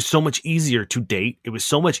 it was so much easier to date. It was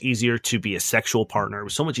so much easier to be a sexual partner. It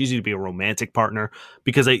was so much easier to be a romantic partner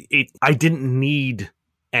because I didn't need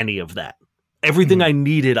any of that. Everything I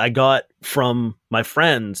needed, I got from my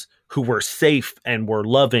friends who were safe and were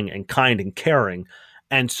loving and kind and caring.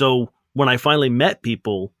 And so when I finally met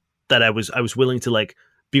people that I was willing to like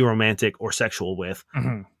be romantic or sexual with,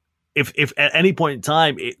 if at any point in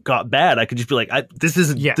time it got bad, I could just be like, this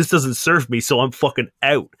doesn't serve me, so I'm fucking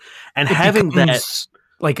out. And it having that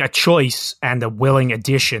like a choice and a willing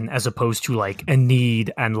addition as opposed to like a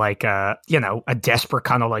need and like a desperate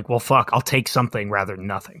kind of like, well, fuck, I'll take something rather than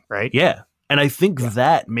nothing, right? Yeah. And I think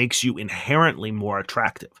that makes you inherently more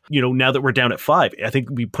attractive. Now that we're down at 5, I think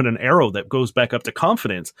we put an arrow that goes back up to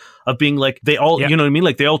confidence of being like, they all, you know what I mean?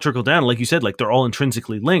 Like they all trickle down. Like you said, like they're all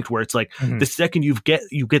intrinsically linked, where it's like the second you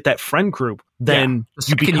get that friend group, then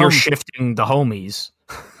you're shifting the homies.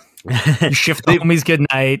 You shift the homies good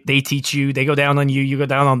night. They teach you, they go down on you, you go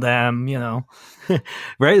down on them,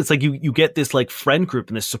 Right? It's like you get this like friend group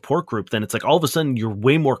and this support group, then it's like all of a sudden you're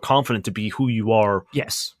way more confident to be who you are.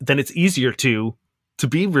 Yes. Then it's easier to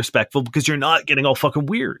be respectful because you're not getting all fucking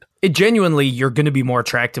weird. It genuinely, you're going to be more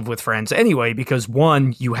attractive with friends anyway, because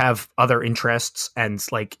one, you have other interests and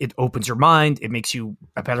like it opens your mind. It makes you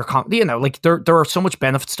a better, like there are so much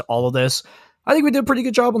benefits to all of this. I think we did a pretty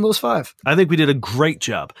good job on those 5. I think we did a great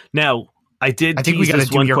job. Now, I think we got to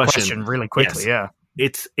do your question really quickly. Yes. Yeah.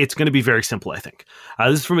 It's going to be very simple, I think.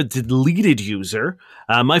 This is from a deleted user.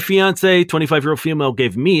 My fiance, 25-year-old female,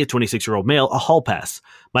 gave me, a 26-year-old male, a hall pass.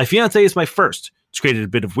 My fiance is my first. It's created a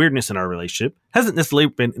bit of weirdness in our relationship. Hasn't necessarily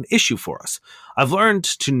been an issue for us. I've learned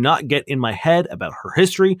to not get in my head about her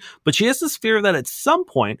history, but she has this fear that at some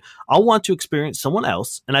point I'll want to experience someone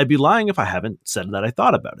else, and I'd be lying if I haven't said that I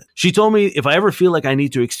thought about it. She told me if I ever feel like I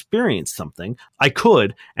need to experience something, I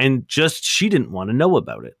could, and just she didn't want to know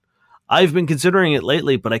about it. I've been considering it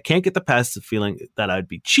lately, but I can't get past the feeling that I'd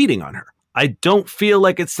be cheating on her. I don't feel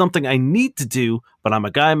like it's something I need to do, but I'm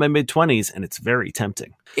a guy in my mid-20s, and it's very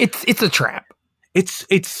tempting. It's a trap. It's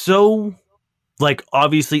so, like,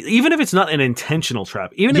 obviously, even if it's not an intentional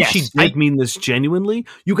trap, even if she did mean this genuinely,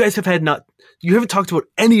 you guys you haven't talked about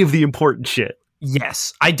any of the important shit.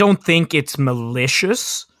 Yes. I don't think it's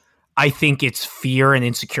malicious. I think it's fear and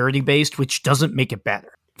insecurity based, which doesn't make it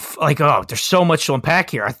better. Like, there's so much to unpack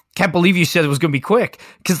here. I can't believe you said it was going to be quick.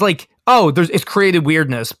 Because, like, it's created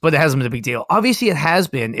weirdness, but it hasn't been a big deal. Obviously, it has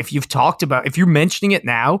been. If you're mentioning it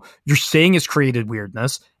now, you're saying it's created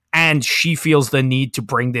weirdness, and she feels the need to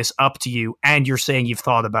bring this up to you, and you're saying you've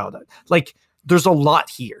thought about it. Like, there's a lot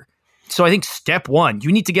here. So I think step 1,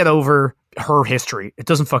 you need to get over her history. It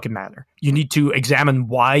doesn't fucking matter. You need to examine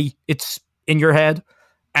why it's in your head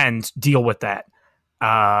and deal with that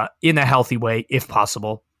in a healthy way, if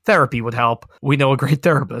possible. Therapy would help. We know a great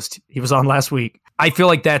therapist. He was on last week. I feel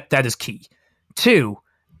like that is key. 2,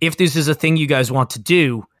 if this is a thing you guys want to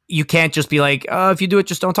do, you can't just be like, if you do it,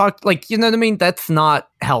 just don't talk. Like, you know what I mean? That's not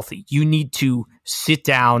healthy. You need to sit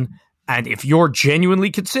down, and if you're genuinely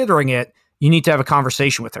considering it, you need to have a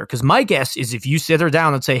conversation with her. Because my guess is if you sit her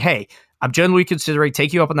down and say, hey, I'm genuinely considering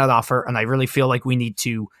taking you up on that offer, and I really feel like we need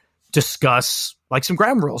to discuss like some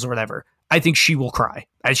ground rules or whatever, I think she will cry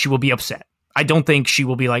and she will be upset. I don't think she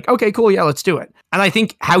will be like, okay, cool, yeah, let's do it. And I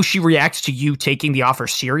think how she reacts to you taking the offer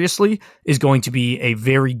seriously is going to be a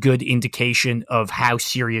very good indication of how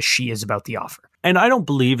serious she is about the offer. And I don't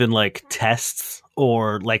believe in like tests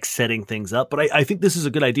or like setting things up, but I think this is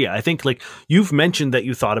a good idea. I think like you've mentioned that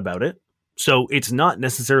you thought about it. So it's not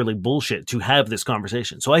necessarily bullshit to have this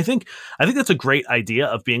conversation. So I think that's a great idea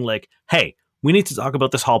of being like, hey, we need to talk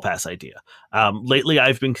about this hall pass idea. Lately,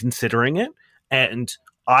 I've been considering it, and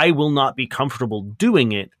I will not be comfortable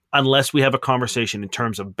doing it unless we have a conversation in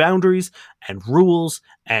terms of boundaries and rules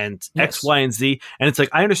and X, Y, and Z. And it's like,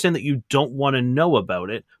 I understand that you don't want to know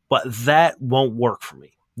about it, but that won't work for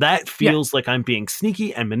me. That feels like I'm being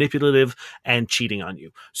sneaky and manipulative and cheating on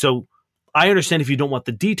you. So I understand if you don't want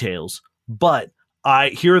the details, but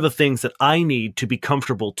here are the things that I need to be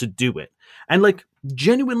comfortable to do it. And like,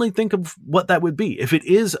 genuinely think of what that would be. If it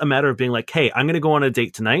is a matter of being like, hey, I'm going to go on a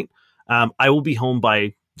date tonight. I will be home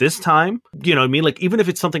by this time, you know what I mean? Like, even if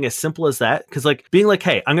it's something as simple as that, because like being like,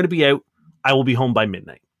 hey, I'm going to be out, I will be home by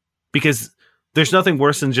midnight. Because there's nothing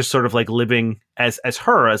worse than just sort of like living as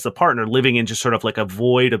her, as the partner, living in just sort of like a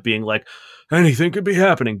void of being like, anything could be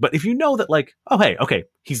happening. But if you know that like, oh, hey, okay,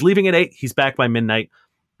 he's leaving at 8, he's back by midnight,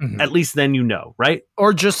 at least then you know, right?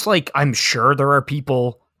 Or just like, I'm sure there are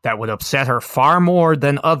people that would upset her far more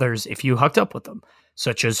than others if you hooked up with them,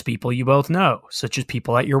 such as people you both know, such as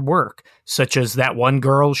people at your work, such as that one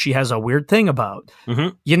girl she has a weird thing about.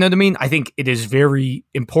 You know what I mean? I think it is very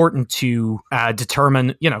important to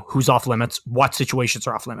determine, you know, who's off limits, what situations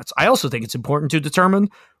are off limits. I also think it's important to determine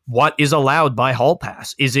what is allowed by hall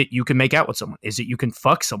pass. Is it you can make out with someone? Is it you can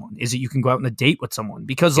fuck someone? Is it you can go out on a date with someone?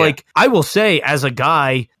 Because like, I will say as a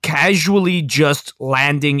guy, casually just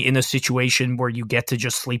landing in a situation where you get to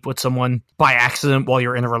just sleep with someone by accident while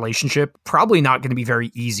you're in a relationship, probably not going to be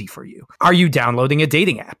very easy for you. Are you downloading a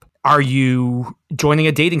dating app? Are you joining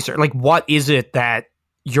a dating service? Like, what is it that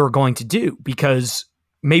you're going to do? Because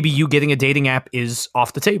maybe you getting a dating app is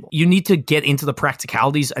off the table. You need to get into the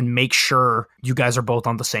practicalities and make sure you guys are both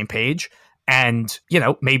on the same page. And, you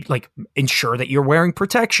know, maybe like ensure that you're wearing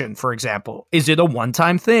protection, for example. Is it a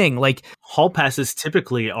one-time thing? Like, hall passes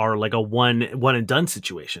typically are like a one and done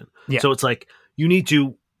situation. Yeah. So it's like you need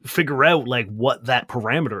to figure out like what that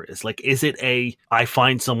parameter is. Like, is it a I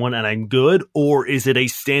find someone and I'm good, or is it a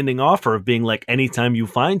standing offer of being like anytime you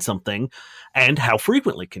find something, and how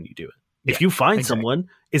frequently can you do it? If you find someone,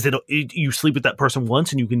 is it you sleep with that person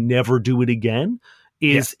once and you can never do it again?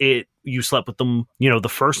 Is it you slept with them, you know, the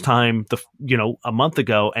first time, a month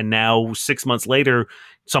ago, and now 6 months later,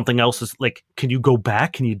 something else is like, can you go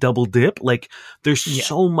back? Can you double dip? Like, there's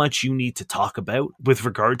so much you need to talk about with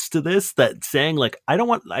regards to this, that saying like, I don't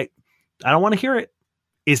want to hear it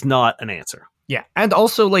is not an answer. Yeah. And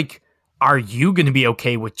also, like, are you going to be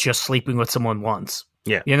okay with just sleeping with someone once?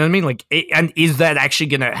 Yeah. You know what I mean? Like, and is that actually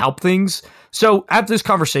going to help things? So after this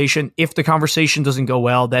conversation, if the conversation doesn't go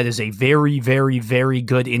well, that is a very, very, very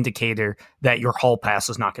good indicator that your hall pass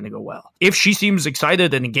is not going to go well. If she seems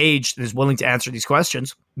excited and engaged and is willing to answer these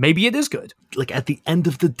questions, maybe it is good. Like, at the end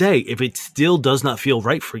of the day, if it still does not feel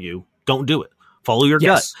right for you, don't do it. Follow your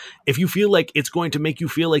gut. If you feel like it's going to make you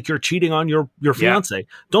feel like you're cheating on your fiance,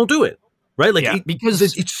 don't do it. Right? Like, because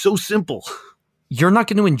it's so simple. You're not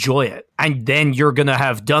going to enjoy it. And then you're going to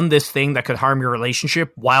have done this thing that could harm your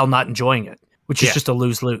relationship while not enjoying it, which is just a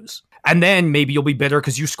lose-lose. And then maybe you'll be bitter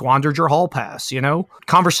because you squandered your hall pass, you know?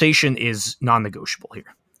 Conversation is non-negotiable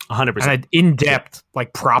here. 100%. And an in-depth,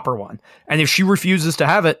 like, proper one. And if she refuses to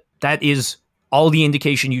have it, that is all the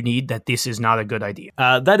indication you need that this is not a good idea.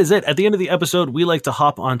 That is it. At the end of the episode, we like to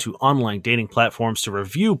hop onto online dating platforms to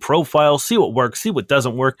review profiles, see what works, see what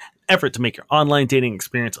doesn't work, effort to make your online dating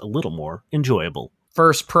experience a little more enjoyable.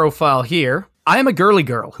 First profile here. I am a girly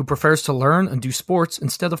girl who prefers to learn and do sports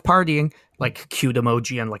instead of partying, like cute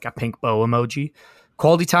emoji and like a pink bow emoji.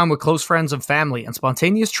 Quality time with close friends and family, and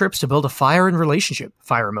spontaneous trips to build a fire in relationship,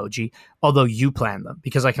 fire emoji, although you plan them,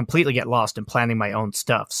 because I completely get lost in planning my own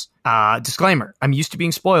stuffs. Disclaimer, I'm used to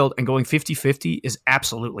being spoiled, and going 50-50 is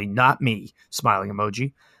absolutely not me, smiling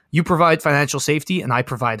emoji. You provide financial safety, and I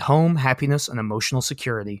provide home, happiness, and emotional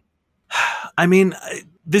security. I mean,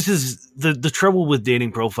 this is the trouble with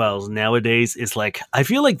dating profiles nowadays is like, I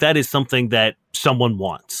feel like that is something that someone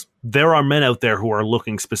wants. There are men out there who are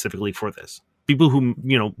looking specifically for this. People who,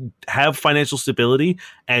 you know, have financial stability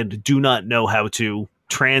and do not know how to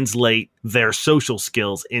translate their social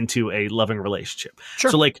skills into a loving relationship.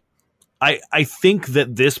 Sure. So like, I think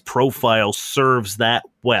that this profile serves that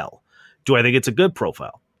well. Do I think it's a good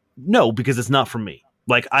profile? No, because it's not for me.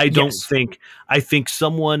 Like, I don't think, I think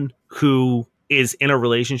someone who is in a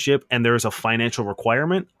relationship and there's a financial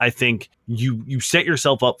requirement, I think you set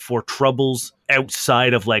yourself up for troubles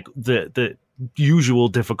outside of like the usual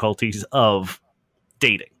difficulties of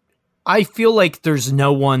dating. I feel like there's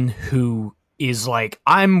no one who is like,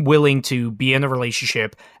 I'm willing to be in a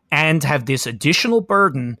relationship and have this additional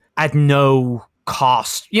burden at no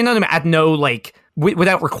cost. You know what I mean? At no, like,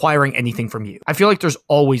 without requiring anything from you. I feel like there's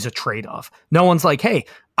always a trade-off. No one's like, hey,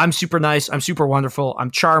 I'm super nice, I'm super wonderful,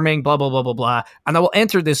 I'm charming, blah, blah, blah, blah, blah, and I will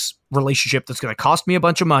enter this relationship that's going to cost me a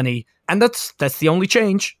bunch of money, and that's the only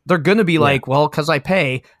change. They're going to be like, well, because I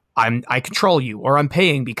pay, I control you, or I'm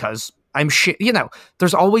paying because I'm shit. You know,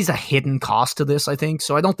 there's always a hidden cost to this, I think,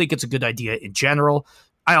 so I don't think it's a good idea in general.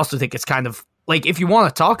 I also think it's kind of, like, if you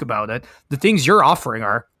want to talk about it, the things you're offering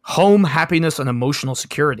are home, happiness, and emotional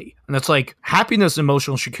security. And it's like, happiness and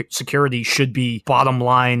emotional security should be bottom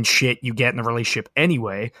line shit you get in a relationship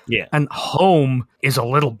anyway. Yeah. And home is a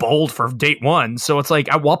little bold for date one. So it's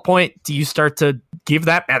like, at what point do you start to give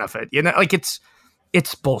that benefit? You know, like, it's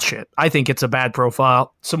It's bullshit. I think it's a bad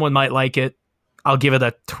profile. Someone might like it. I'll give it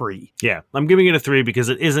a 3. Yeah, I'm giving it a 3 because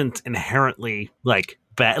it isn't inherently like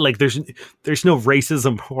bad. Like there's no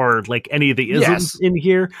racism or like any of the isms in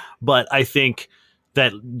here. But I think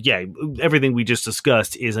that, yeah, everything we just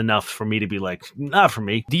discussed is enough for me to be like, not for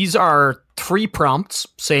me. These are 3 prompts,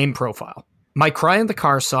 same profile. My cry in the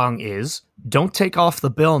car song is, don't take off the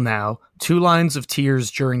bill now, 2 lines of tears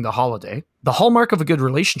during the holiday. The hallmark of a good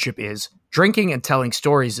relationship is, drinking and telling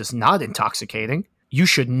stories is not intoxicating. You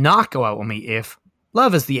should not go out with me if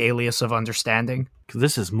love is the alias of understanding.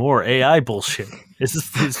 This is more AI bullshit. Is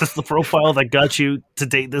this the profile that got you to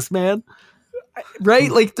date this man? Right?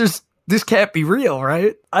 Like, this can't be real,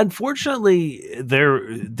 right? Unfortunately,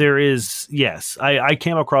 there is, yes. I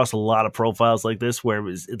came across a lot of profiles like this where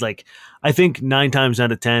it's like, I think 9 times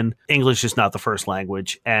out of 10, English is not the first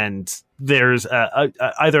language. And there's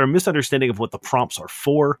either a misunderstanding of what the prompts are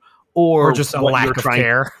for, or just a lack of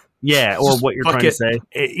care. Yeah, or what you're trying to say.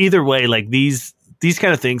 Either way, like these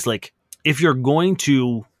kind of things, like if you're going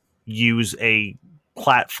to use a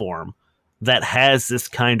platform that has this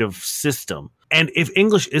kind of system, and if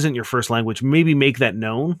English isn't your first language, maybe make that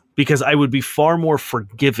known, because I would be far more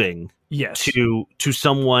forgiving to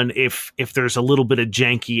someone if there's a little bit of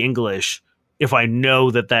janky English, if I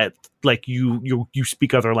know that like you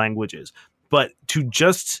speak other languages. But to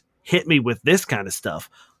just hit me with this kind of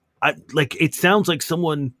stuff, it sounds like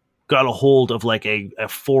someone got a hold of like a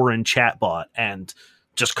foreign chatbot and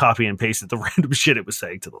just copy and pasted the random shit it was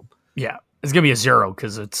saying to them. Yeah, it's gonna be a 0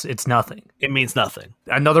 because it's nothing. It means nothing.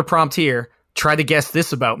 Another prompt here. Try to guess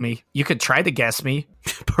this about me. You could try to guess me.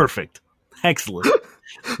 Perfect. Excellent.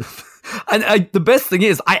 And the best thing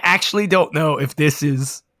is, I actually don't know if this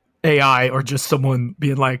is AI or just someone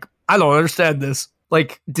being like, I don't understand this.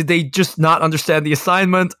 Like, did they just not understand the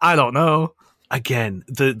assignment? I don't know. Again,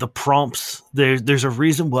 the prompts, there's a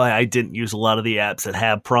reason why I didn't use a lot of the apps that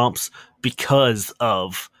have prompts, because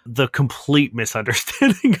of the complete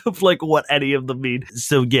misunderstanding of like what any of them mean.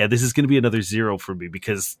 So yeah, this is going to be another 0 for me,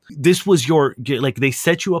 because this was like they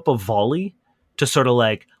set you up a volley to sort of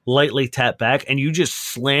like lightly tap back, and you just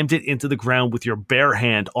slammed it into the ground with your bare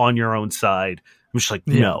hand on your own side. I'm just like,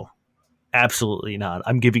 no, absolutely not.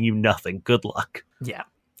 I'm giving you nothing. Good luck. Yeah,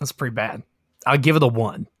 that's pretty bad. I'll give it a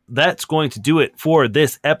 1. That's going to do it for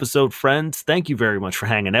this episode, friends. Thank you very much for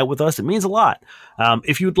hanging out with us. It means a lot.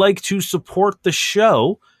 If you'd like to support the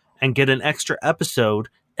show and get an extra episode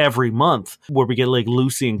every month where we get like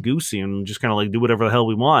loosey and goosey and just kind of like do whatever the hell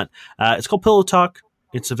we want, it's called Pillow Talk.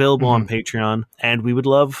 It's available on Patreon, and we would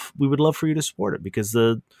love for you to support it, because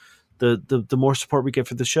the more support we get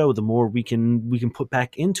for the show, the more we can put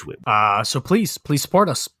back into it. So please support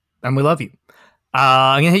us, and we love you.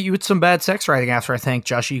 I'm going to hit you with some bad sex writing after I thank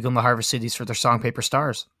Josh Eagle and the Harvest Cities for their song Paper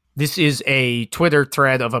Stars. This is a Twitter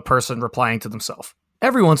thread of a person replying to themselves.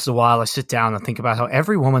 Every once in a while, I sit down and think about how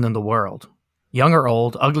every woman in the world, young or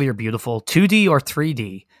old, ugly or beautiful, 2D or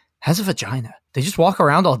 3D, has a vagina. They just walk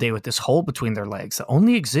around all day with this hole between their legs that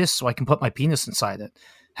only exists so I can put my penis inside it.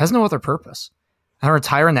 Has no other purpose. And our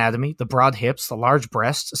entire anatomy, the broad hips, the large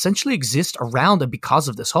breasts, essentially exist around and because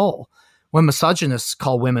of this hole. When misogynists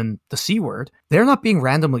call women the C word, they're not being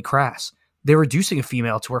randomly crass. They're reducing a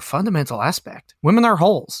female to her fundamental aspect. Women are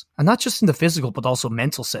holes, and not just in the physical but also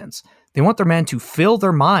mental sense. They want their man to fill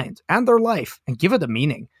their mind and their life and give it a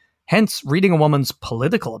meaning. Hence, reading a woman's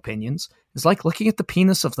political opinions is like looking at the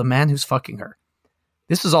penis of the man who's fucking her.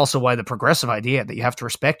 This is also why the progressive idea that you have to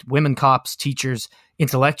respect women cops, teachers,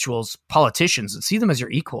 intellectuals, politicians, and see them as your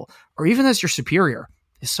equal, or even as your superior,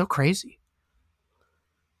 is so crazy.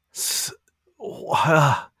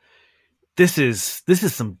 This is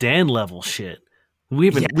some Dan level shit. We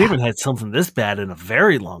haven't had something this bad in a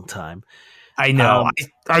very long time. I know.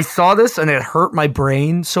 I saw this and it hurt my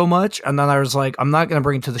brain so much, and then I was like, I'm not going to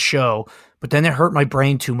bring it to the show. But then it hurt my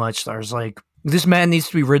brain too much. So I was like, this man needs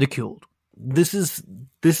to be ridiculed. This is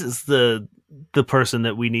the person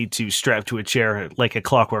that we need to strap to a chair like a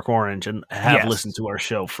Clockwork Orange and have listen to our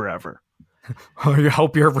show forever. I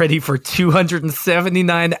hope you're ready for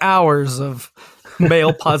 279 hours of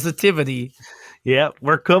male positivity. Yeah,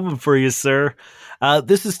 we're coming for you, sir.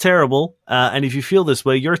 This is terrible. And if you feel this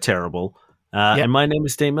way, you're terrible. And my name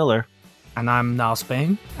is Dave Miller. And I'm Niall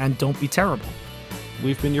Spain. And don't be terrible.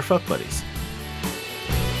 We've been your fuck buddies.